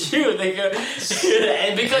life is you, nigga.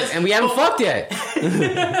 And we haven't fucked yet.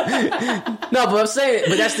 No, but I'm saying,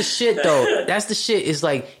 but that's the shit, though. That's the shit. It's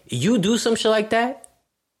like, you do some shit like that,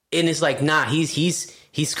 and it's like, nah,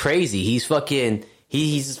 he's crazy. He's fucking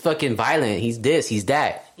violent. He's this, he's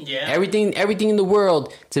that. Yeah. Everything in the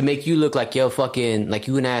world to make you look like, yo, fucking, like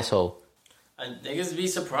you an asshole. Niggas be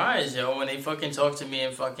surprised, yo, when they fucking talk to me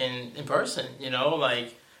in person,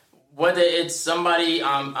 like whether it's somebody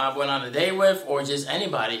I went on a date with or just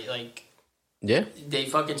anybody, like, yeah, they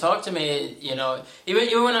fucking talk to me,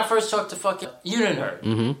 even when I first talked to fucking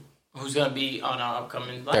Uniner, who's gonna be on our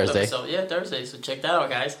upcoming live Thursday. episode, Thursday, so check that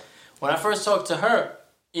out, guys. When I first talked to her,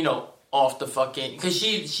 off the fucking... Because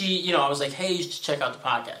she I was like, hey, you should check out the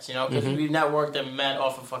podcast, Because we networked and met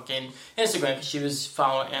off of fucking Instagram because she was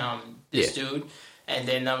following this dude. And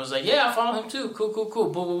then I was like, yeah, I follow him too. Cool.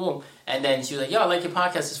 Boom, boom, boom. And then she was like, yo, I like your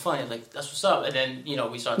podcast. It's funny. I was like, that's what's up. And then,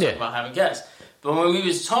 we started talking about having guests. But when we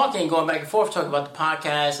was talking, going back and forth, talking about the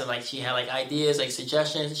podcast, and, like, she had, like, ideas, like,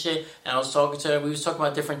 suggestions and shit, and I was talking to her, we was talking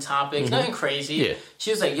about different topics, nothing crazy. Yeah.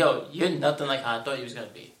 She was like, yo, you're nothing like how I thought you was going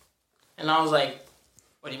to be. And I was like,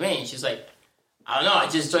 what do you mean? She's like, I don't know. I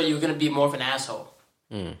just thought you were gonna be more of an asshole.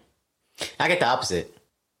 I get the opposite.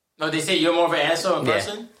 No, they say you're more of an asshole in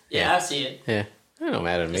person. Yeah, I see it. Yeah, it don't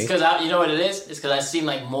matter to me. It's because you know what it is. It's because I seem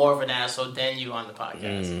like more of an asshole than you on the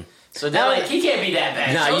podcast. So they're like, he can't be that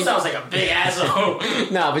bad. Joe sounds like a big asshole.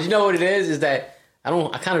 No, but you know what it is that I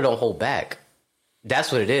kind of don't hold back.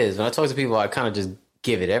 That's what it is. When I talk to people, I kind of just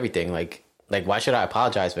give it everything. Like why should I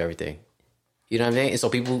apologize for everything? You know what I mean? And so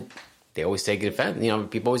people, they always take it offended. You know,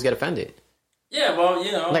 people always get offended. Yeah, well,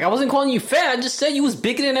 you know. Like, I wasn't calling you fat. I just said you was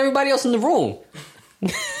bigger than everybody else in the room.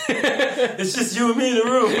 It's just you and me in the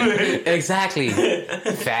room. Exactly.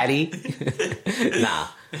 Fatty. Nah.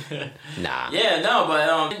 Yeah, no,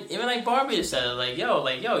 but even like Barbie said it, like, yo,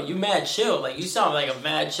 you mad chill. Like, you sound like a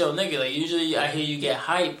mad chill nigga. Like, usually I hear you get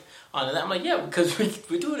hype on it. I'm like, yeah, because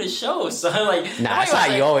we're doing a show. So, like... Nah, that's how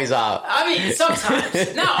you always are. I mean,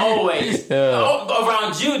 sometimes. Not always.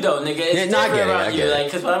 Around you, though, nigga. It's different around you. Like,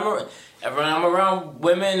 because when I'm around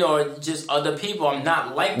women or just other people, I'm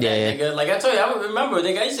not like that, nigga. Like I told you, I remember,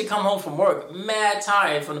 nigga, I used to come home from work mad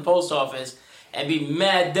tired from the post office and be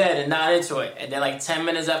mad dead and not into it. And then like 10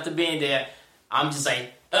 minutes after being there, I'm just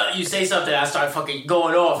like, you say something, I start fucking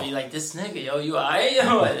going off. And you're like, this nigga, yo, you alright?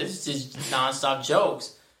 It's just nonstop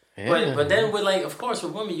jokes. Yeah. But then with like, of course,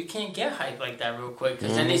 with women, you can't get hype like that real quick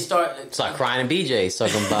because then they start crying in BJ's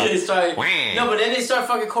talking about. No, but then they start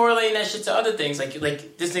fucking correlating that shit to other things. Like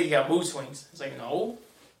this nigga got mood swings. It's like, no.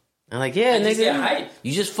 I'm like, yeah, nigga,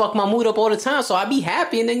 you just fuck my mood up all the time, so I be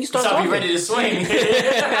happy, and then you start. So I'll be ready to swing.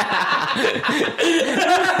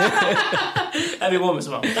 Happy woman's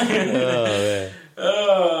mouth.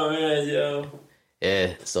 Oh man, yo.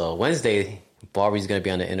 Yeah. So Wednesday, Barbie's gonna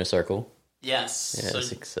be on the Inner Circle. Yes, yeah, so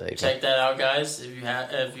that's exciting. Check that out, guys. If you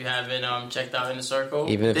haven't checked out Inner Circle,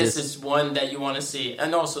 even if this is one that you want to see,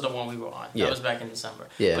 and also the one we were on. That was back in December.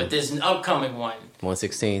 Yeah, but there's an upcoming one.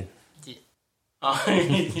 116. But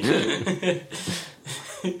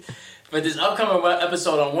this upcoming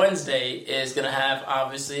episode on Wednesday is gonna have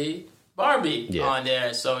obviously Barbie on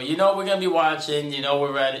there. So you know we're gonna be watching. You know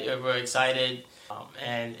we're ready. We're excited,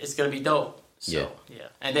 and it's gonna be dope. So yeah.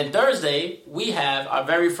 And then Thursday we have our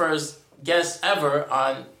very first guest ever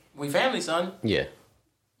on We Family, son. Yeah.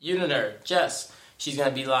 Uninerd, Jess. She's going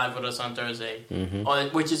to be live with us on Thursday,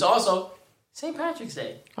 which is also St. Patrick's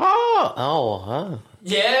Day. Oh, huh?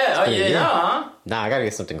 Yeah, huh? Nah, I got to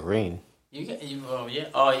get something green. You don't want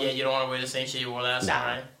to wear the same shit you wore last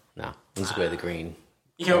time, right? Nah, I'm just wear the green.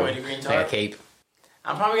 You going to wear the green top? Like a cape.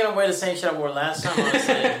 I'm probably going to wear the same shit I wore last time,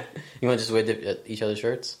 honestly. You want to just wear each other's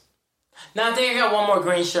shirts? No, I think I got one more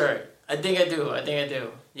green shirt. I think I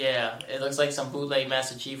do. Yeah, it looks like some bootleg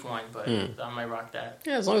Master Chief one, but I might rock that.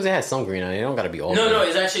 Yeah, as long as it has some green on it. It don't got to be all green. No,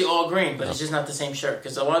 it's actually all green, but it's just not the same shirt.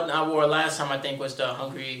 Because the one I wore last time, I think, was the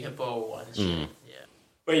Hungry Hippo one. Yeah.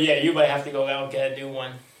 But yeah, you might have to go out and get a new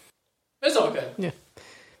one. It's all good. Yeah.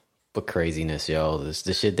 But craziness, yo. This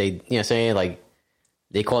shit they, you know what I'm saying? Like,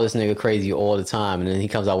 they call this nigga crazy all the time, and then he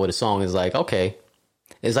comes out with a song. It's like, okay.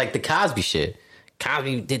 It's like the Cosby shit.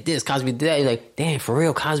 Cosby did this, Cosby did that. You're like, damn, for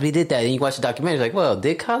real, Cosby did that. And you watch the documentary, like, well,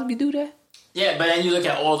 did Cosby do that? Yeah, but then you look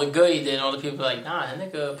at all the good he did, and all the people are like, nah, that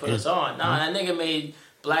nigga put us on. Nah, that nigga made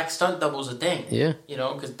black stunt doubles a thing. Yeah. You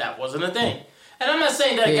know, because that wasn't a thing. And I'm not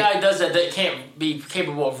saying that a guy does that can't be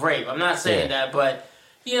capable of rape. I'm not saying that, but,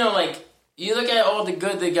 you know, like, you look at all the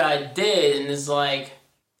good the guy did, and it's like,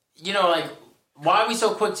 you know, like, why are we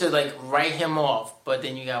so quick to, like, write him off? But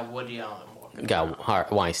then you got Woody Allen walking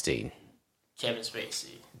got Weinstein. Kevin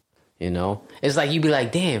Spacey. You know? It's like, you be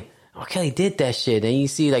like, damn, R. Kelly did that shit. And you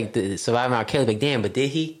see, like, the Surviving R. Kelly, like, damn, but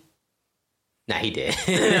did he? Nah, he did.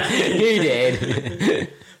 He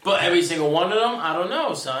did. But every single one of them, I don't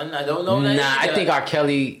know, son. I don't know that. Nah, I think R.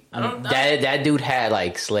 Kelly, that dude had,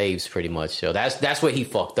 like, slaves pretty much. So that's what he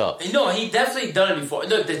fucked up. No, he definitely done it before.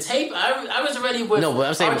 Look, the tape, I was already with... No, but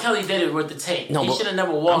I'm saying... R. Kelly did it with the tape. No, he should have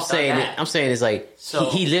never walked on that. I'm saying it's like,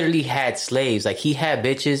 he literally had slaves. Like, he had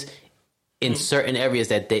bitches in certain areas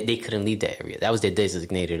that they couldn't leave that area. That was their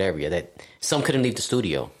designated area. That some couldn't leave the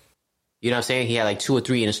studio. You know what I'm saying? He had like 2 or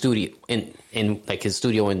 3 in a studio, in like his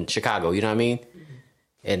studio in Chicago. You know what I mean?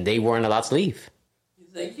 And they weren't allowed to leave.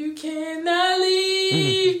 He's like, you cannot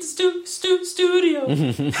leave the studio.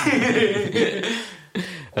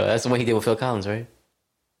 That's the one he did with Phil Collins, right?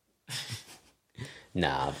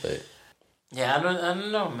 Nah, but... Yeah, I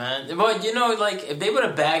don't know, man. But, you know, like, if they would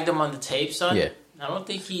have bagged him on the tape, son, I don't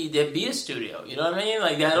think there'd be a studio. You know what I mean?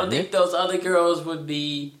 Like, I don't think those other girls would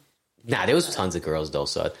be... Nah, there was tons of girls, though,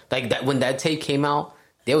 son. Like, that when that tape came out,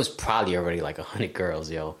 there was probably already like 100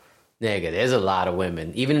 girls, yo. Nigga, there's a lot of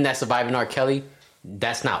women. Even in that Surviving R. Kelly,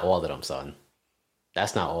 that's not all of them, son.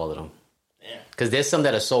 That's not all of them. Yeah. Because there's some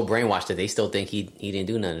that are so brainwashed that they still think he didn't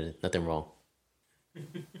do nothing wrong.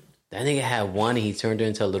 That nigga had one and he turned her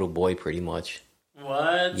into a little boy pretty much.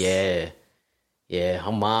 What? Yeah.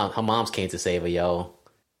 Her mom's came to save her, yo.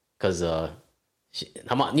 Because,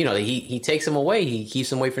 her mom, he takes him away. He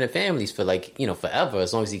keeps him away from the families for forever,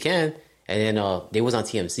 as long as he can. And then they was on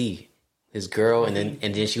TMZ, his girl, and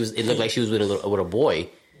then she was. It looked like she was with a boy,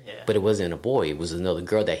 but it wasn't a boy. It was another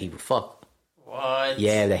girl that he would fuck. What?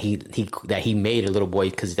 Yeah, that he made a little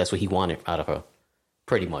boy because that's what he wanted out of her,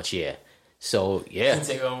 pretty much. Yeah. So yeah,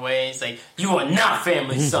 he took her away. He's like, "You are not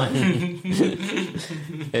family, son."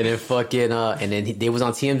 And then fucking, and then they was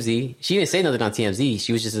on TMZ. She didn't say nothing on TMZ.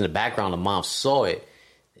 She was just in the background. The mom saw it,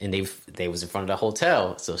 and they was in front of the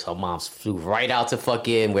hotel. So her mom flew right out to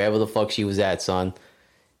fucking wherever the fuck she was at, son.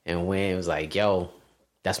 And when it was like, "Yo,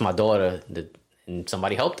 that's my daughter," and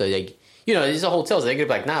somebody helped her. Like, these are hotels. They're gonna be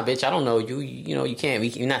like, "Nah, bitch, I don't know you. You can't.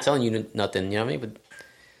 We're not telling you nothing." You know what I mean? But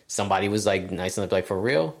somebody was like nice enough, like, for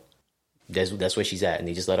real. That's where she's at, and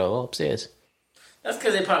they just let her go upstairs. That's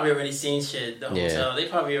because they probably already seen shit. The hotel, they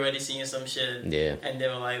probably already seen some shit. Yeah, and they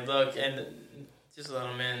were like, "Look, and just let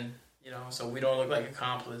them in, so we don't look like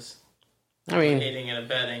accomplice." I mean, aiding and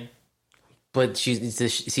abetting. But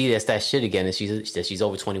that's that shit again. Is she's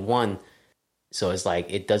over 21, so it's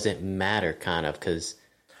like it doesn't matter, kind of, because.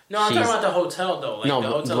 No, I'm talking about the hotel though. Like, no, the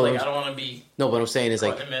hotel, I don't want to be. No, but what I'm saying is,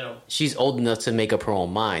 like, in the middle. She's old enough to make up her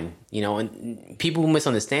own mind, and people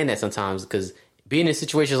misunderstand that sometimes, because being in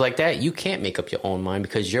situations like that, you can't make up your own mind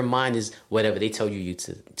because your mind is whatever they tell you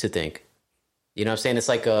to think. You know what I'm saying? It's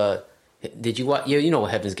like did you watch? You know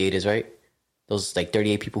what Heaven's Gate is, right? Those like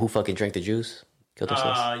 38 people who fucking drank the juice, killed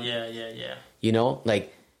themselves. Yeah.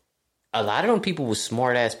 Like, a lot of them people were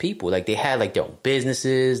smart ass people. Like, they had like their own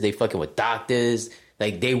businesses. They fucking were doctors.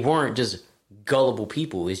 Like, they weren't just gullible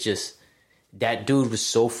people. It's just that dude was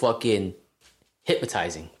so fucking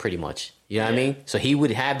hypnotizing, pretty much. You know what I mean? So he would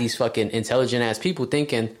have these fucking intelligent ass people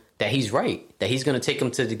thinking that he's right, that he's gonna take them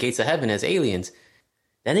to the gates of heaven as aliens.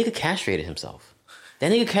 That nigga castrated himself.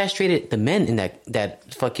 That nigga castrated the men in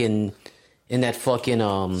that fucking.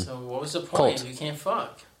 So what was the point? Cult. You can't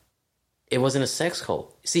fuck. It wasn't a sex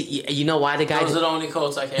cult. See, you know why the guy... Those are the only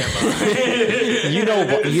cults I care about.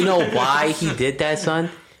 you know why he did that, son?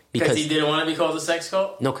 Because he didn't want to be called a sex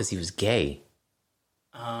cult? No, because he was gay.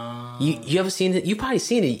 You ever seen it? You probably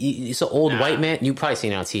seen it. It's an old white man. You probably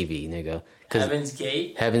seen it on TV, nigga. Heaven's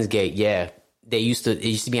Gate? Heaven's Gate, yeah. It used to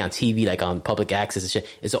be on TV, like on public access and shit.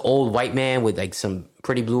 It's an old white man with like some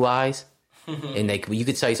pretty blue eyes. And like you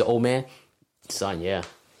could tell he's an old man. Son, yeah.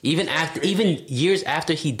 Even years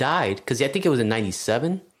after he died, because I think it was in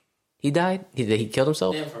 97 he died. He killed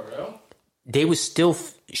himself. Yeah, for real? They was still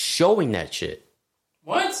showing that shit.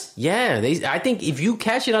 What? Yeah, I think if you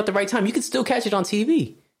catch it at the right time, you can still catch it on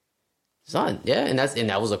TV. Son, yeah, and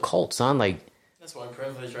that was a cult, son. Like, that's white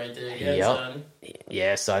privilege right there. Yeah, son.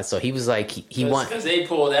 Yeah, son. So he was like, he won because they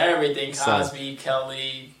pulled everything. Cosby, son.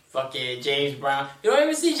 Kelly, fucking James Brown. You don't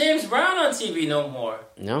even see James Brown on TV no more.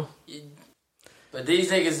 No. But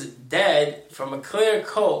these niggas dead from a clear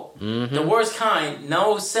cult. Mm-hmm. The worst kind.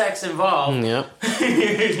 No sex involved. Yep.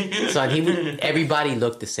 Son, everybody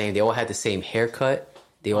looked the same. They all had the same haircut.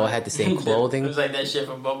 They all had the same clothing. It was like that shit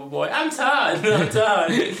from Bubble Boy. I'm Todd.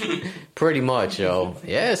 Pretty much, yo.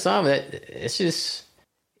 Yeah, son. It's just...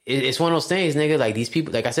 It's one of those things, nigga. Like, these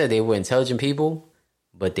people... Like I said, they were intelligent people.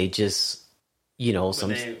 But they just... He was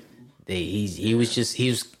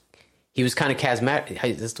kind of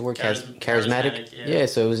charismatic. That's the word, charismatic. Yeah.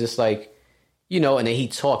 So it was just like, and then he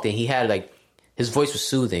talked and he had like, his voice was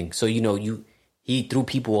soothing. So, he threw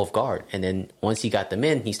people off guard. And then once he got them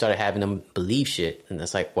in, he started having them believe shit. And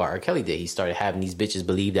that's like what R. Kelly did. He started having these bitches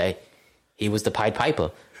believe that he was the Pied Piper.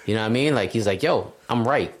 You know what I mean? Like, he's like, yo, I'm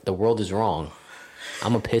right. The world is wrong.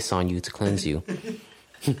 I'm going to piss on you to cleanse you.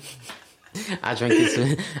 I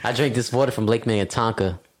drank this water from Lake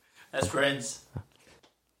Minnetonka. That's Prince.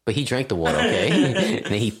 But he drank the water, okay? And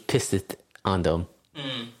then he pissed it on them.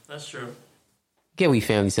 That's true. Get we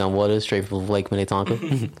family sound water straight from Lake Minnetonka.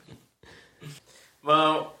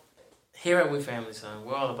 Well, here at We Family Son,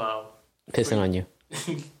 we're all about... Pissing on you.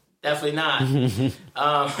 Definitely not.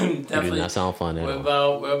 Definitely do not sound fun at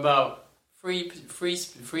all. We're about free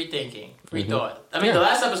thinking, free thought. I mean, the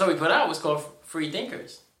last episode we put out was called Free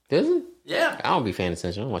Thinkers. Is it? Yeah. I don't be paying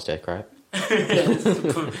attention. I don't watch that crap.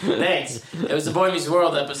 Thanks. It was the Boy Meets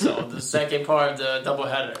World episode, the second part of the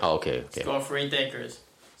doubleheader. Oh, okay. It's called Free Thinkers.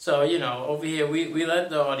 So, over here, we let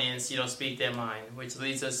the audience, speak their mind, which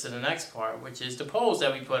leads us to the next part, which is the polls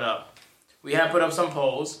that we put up. We have put up some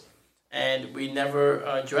polls, and we never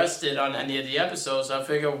addressed it on any of the episodes, so I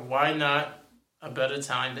figure why not a better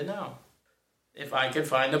time than now? If I could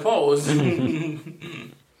find the polls. I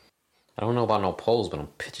don't know about no polls, but I'm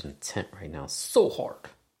pitching a tent right now. So hard.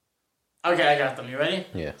 Okay, I got them. You ready?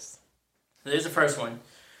 Yes. So here's the first one.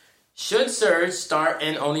 Should Surge start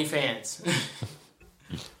in OnlyFans?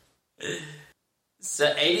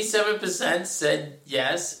 So 87% said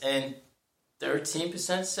yes, and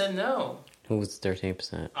 13% said no. Who was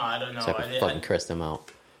 13%? I don't know. So I can fucking curse them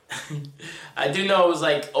out. I do know it was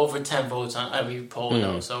like over 10 votes on every poll,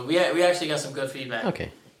 though. So we actually got some good feedback.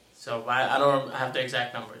 Okay. So I don't have the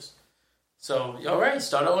exact numbers. So, all right,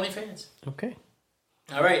 start at OnlyFans. Okay.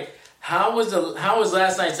 All right. How was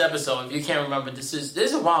last night's episode? If you can't remember, this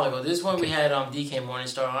is a while ago. This is when we had DK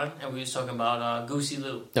Morningstar on, and we was talking about Goosey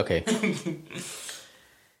Lou. Okay.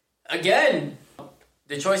 Again,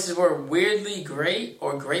 the choices were weirdly great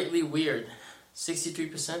or greatly weird.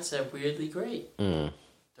 63% said weirdly great.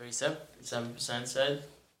 37% said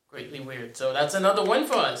greatly weird. So that's another win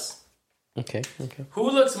for us. Okay. Who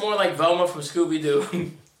looks more like Velma from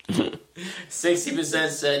Scooby-Doo? 60%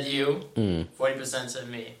 said you. 40% said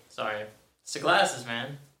me. Sorry. It's the glasses,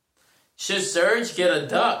 man. Should Surge get a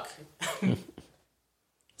duck?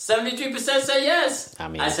 73% said yes. I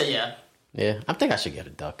mean, I said yeah. Yeah, I think I should get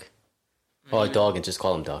a duck. Or a dog and just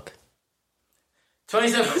call him Duck.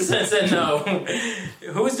 27% said no.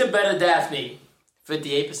 Who's the better Daphne?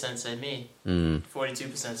 58% said me.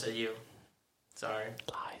 42% said you. Sorry.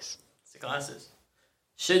 Lies. It's the glasses.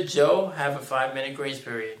 Should Joe have a 5-minute grace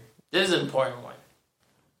period? This is an important one.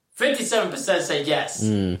 57% said yes.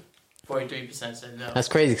 43% said no. That's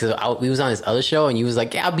crazy because we was on this other show and you was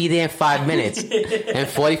like, yeah, I'll be there in 5 minutes. And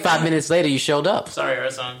 45 minutes later, you showed up. Sorry,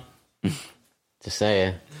 Ersan. Just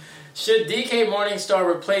saying. Should DK Morningstar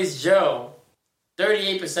replace Joe?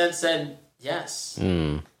 38% said yes.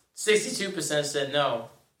 62% said no.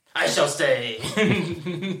 I shall stay.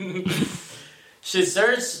 Should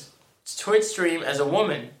Surge Twitch stream as a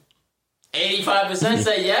woman? 85%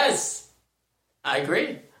 said yes. I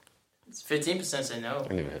agree. 15% said no. I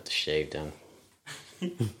don't even have to shave them.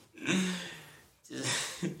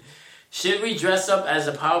 Should we dress up as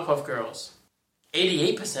the Powerpuff Girls?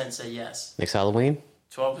 88% said yes. Next Halloween?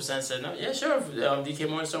 12% said no. Yeah, sure. If DK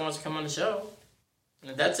Morningstar wants to come on the show.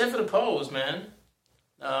 And that's it for the polls, man.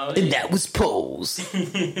 And that was Pose.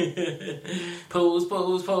 Pose.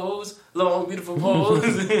 Long, beautiful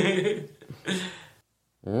pose. Did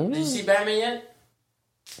you see Batman yet?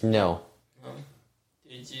 No.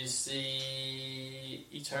 Did you see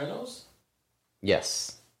Eternals?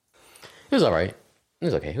 Yes. It was alright. It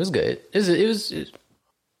was okay. It was good. It was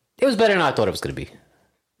better than I thought it was going to be.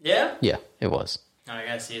 Yeah? Yeah, it was. Oh, I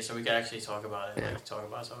gotta see it so we can actually talk about it. Yeah. Talk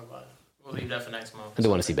about it. We'll leave that for next month. I do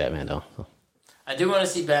want to see Batman, though. I do want to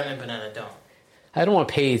see Batman, but then I don't. I don't want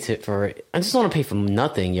to pay for it. I just want to pay for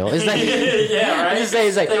nothing, yo. It's like, yeah, right? I just say,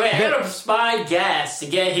 it's like wait, I gotta buy gas to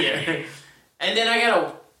get here. And then I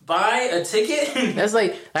gotta buy a ticket? That's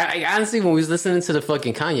like, I honestly, when we was listening to the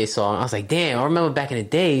fucking Kanye song, I was like, damn, I remember back in the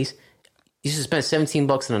days, you used to spend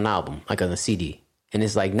 $17 on an album, like on a CD. And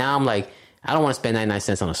it's like, now I'm like, I don't want to spend 99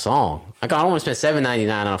 cents on a song. Like, I don't want to spend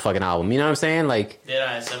 $7.99 on a fucking album. You know what I'm saying? Like, they're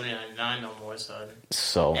not at $7.99 no more, son.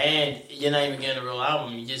 So, and you're not even getting a real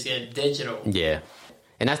album. You just get digital. Yeah,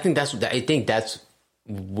 and I think that's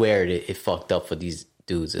where it fucked up for these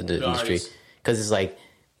dudes in the industry, because it's like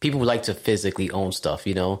people would like to physically own stuff,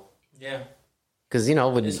 you know? Yeah. Because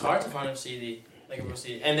it's hard to find a CD, like a real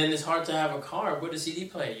CD, and then it's hard to have a car with a CD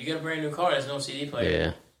player. You get a brand new car, there's no CD player.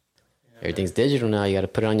 Yeah. Everything's digital now. You got to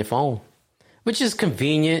put it on your phone, which is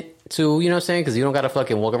convenient too. You know what I'm saying? Because you don't got to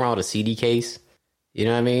fucking walk around with a CD case. You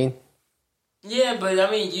know what I mean? Yeah, but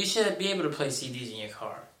I mean, you should be able to play CDs in your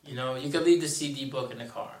car. You know, you could leave the CD book in the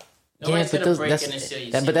car. Nobody's gonna break in and steal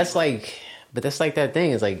your CD. But that's like that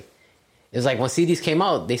thing. It's like when CDs came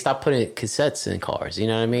out, they stopped putting cassettes in cars. You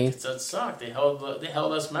know what I mean? Cassettes suck. They held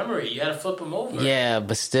us memory. You had to flip them over. Yeah,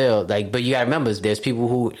 but still, but you gotta remember, there's people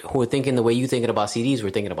who are thinking the way you thinking about CDs.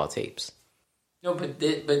 We're thinking about tapes. No, but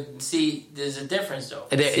see, there's a difference though.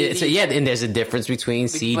 And there's a difference between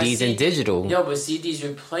CDs and digital. No, but CDs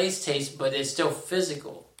replace tapes, but it's still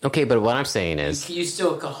physical. Okay, but what I'm saying is, you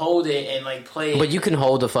still can hold it and like play it. But you can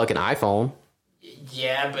hold a fucking iPhone.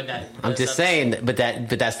 Yeah, but I'm just saying, but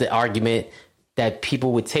that's the argument that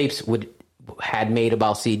people with tapes had made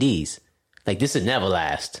about CDs. Like, this would never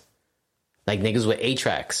last. Like niggas with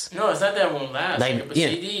 8-tracks. No, it's not that it won't last. Like, but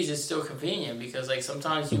CDs is still convenient because like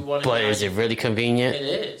sometimes you want to. But is it really convenient? It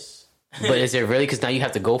is. But is it really? Because now you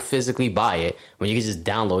have to go physically buy it when you can just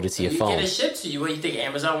download it to your phone. You get it shipped to you. What, you think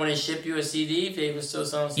Amazon wouldn't ship you a CD if they were still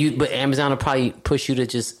selling CDs? But Amazon will probably push you to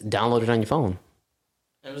just download it on your phone.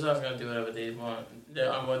 Amazon's gonna do whatever they want.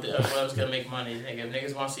 Whatever's gonna make money. Nigga, if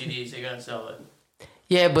niggas want CDs, they gotta sell it.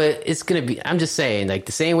 Yeah, but it's gonna be. I'm just saying, like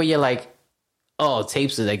the same way you're like, oh,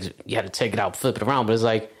 tapes are like you had to take it out, flip it around, but it's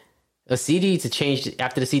like a CD to change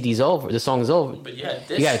after the CD's over, the song is over. But yeah,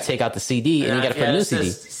 you gotta take out the CD and you gotta put a new CD.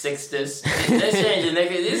 6 discs. That's changing, nigga.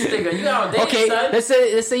 This nigga, you know, okay. Son.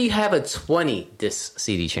 Let's say you have a 20 disc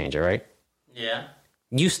CD changer, right? Yeah.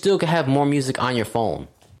 You still can have more music on your phone.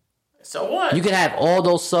 So what? You can have all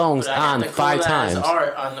those songs on 5 times.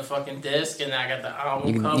 Art on the fucking disc, and I got the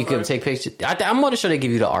album cover. You can take pictures. I'm more sure they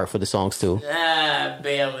give you the art for the songs too. Nah,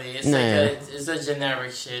 barely. It's it's a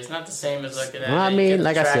generic shit. It's not the same as looking at. Well, I mean,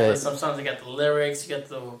 like I said, some songs you got the lyrics, you got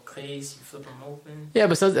the little case, you flip them open. Yeah,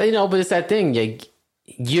 but but it's that thing.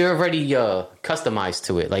 You're already customized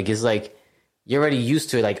to it. Like it's like you're already used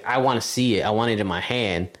to it. Like I want to see it. I want it in my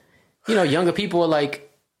hand. Younger people are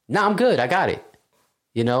like, nah, I'm good. I got it.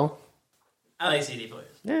 I like CD players.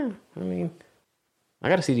 Yeah, I mean, I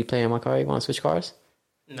got a CD player in my car. You want to switch cars?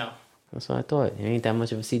 No. That's what I thought. You ain't that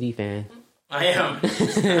much of a CD fan. I am.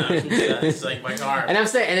 It's like my car. And I'm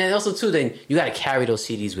saying, and then also too, then you got to carry those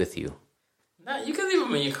CDs with you. No, you can leave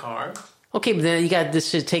them in your car. Okay, but then you got this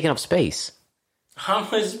shit taking up space. How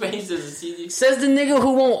much space does a CD? Says the nigga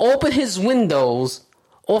who won't open his windows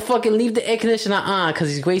or fucking leave the air conditioner on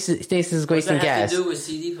because he's wasting gas. What does that have to do with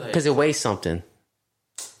CD players? Because it wastes something.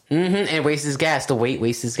 And wastes his gas. The weight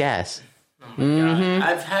wastes his gas. Oh my God.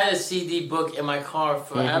 I've had a CD book in my car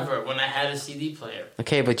forever when I had a CD player.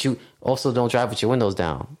 Okay, but you also don't drive with your windows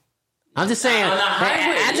down. I'm just saying. On the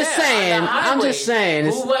highway, I'm just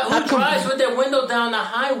saying. Who drives with their window down the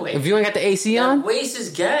highway? If you ain't got the AC on? Wastes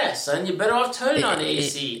gas, son. You're better off turning on the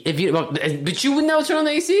AC. But you would never turn on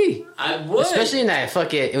the AC. I would. Especially in that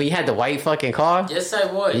fucking, when you had the white fucking car. Yes,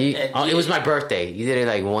 I would. It was my birthday. You did it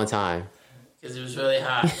like one time. Because it was really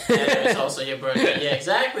hot. And it was also your birthday. Yeah,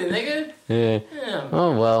 exactly, nigga. Yeah.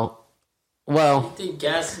 Oh, well. You think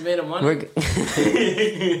gas is made of money?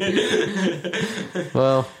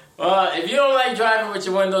 Well, if you don't like driving with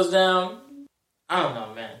your windows down, I don't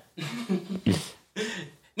know, man.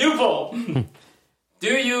 New poll.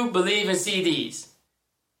 Do you believe in CDs?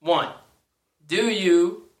 1. Do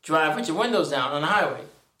you drive with your windows down on the highway?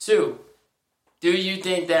 2. Do you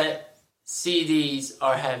think that CDs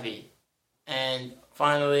are heavy? And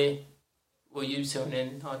finally, will you tune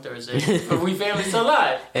in on Thursday for We Family Still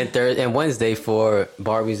Live? And Wednesday for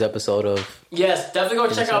Barbie's episode of... Yes, definitely go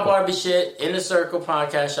check out Barbie shit. In the Circle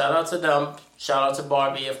podcast. Shout out to them. Shout out to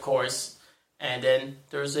Barbie, of course. And then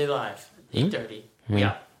Thursday Live, 8:30.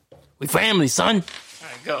 Yeah. We family, son. All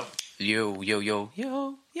right, go. Yo. Yo, yo,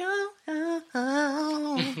 yo.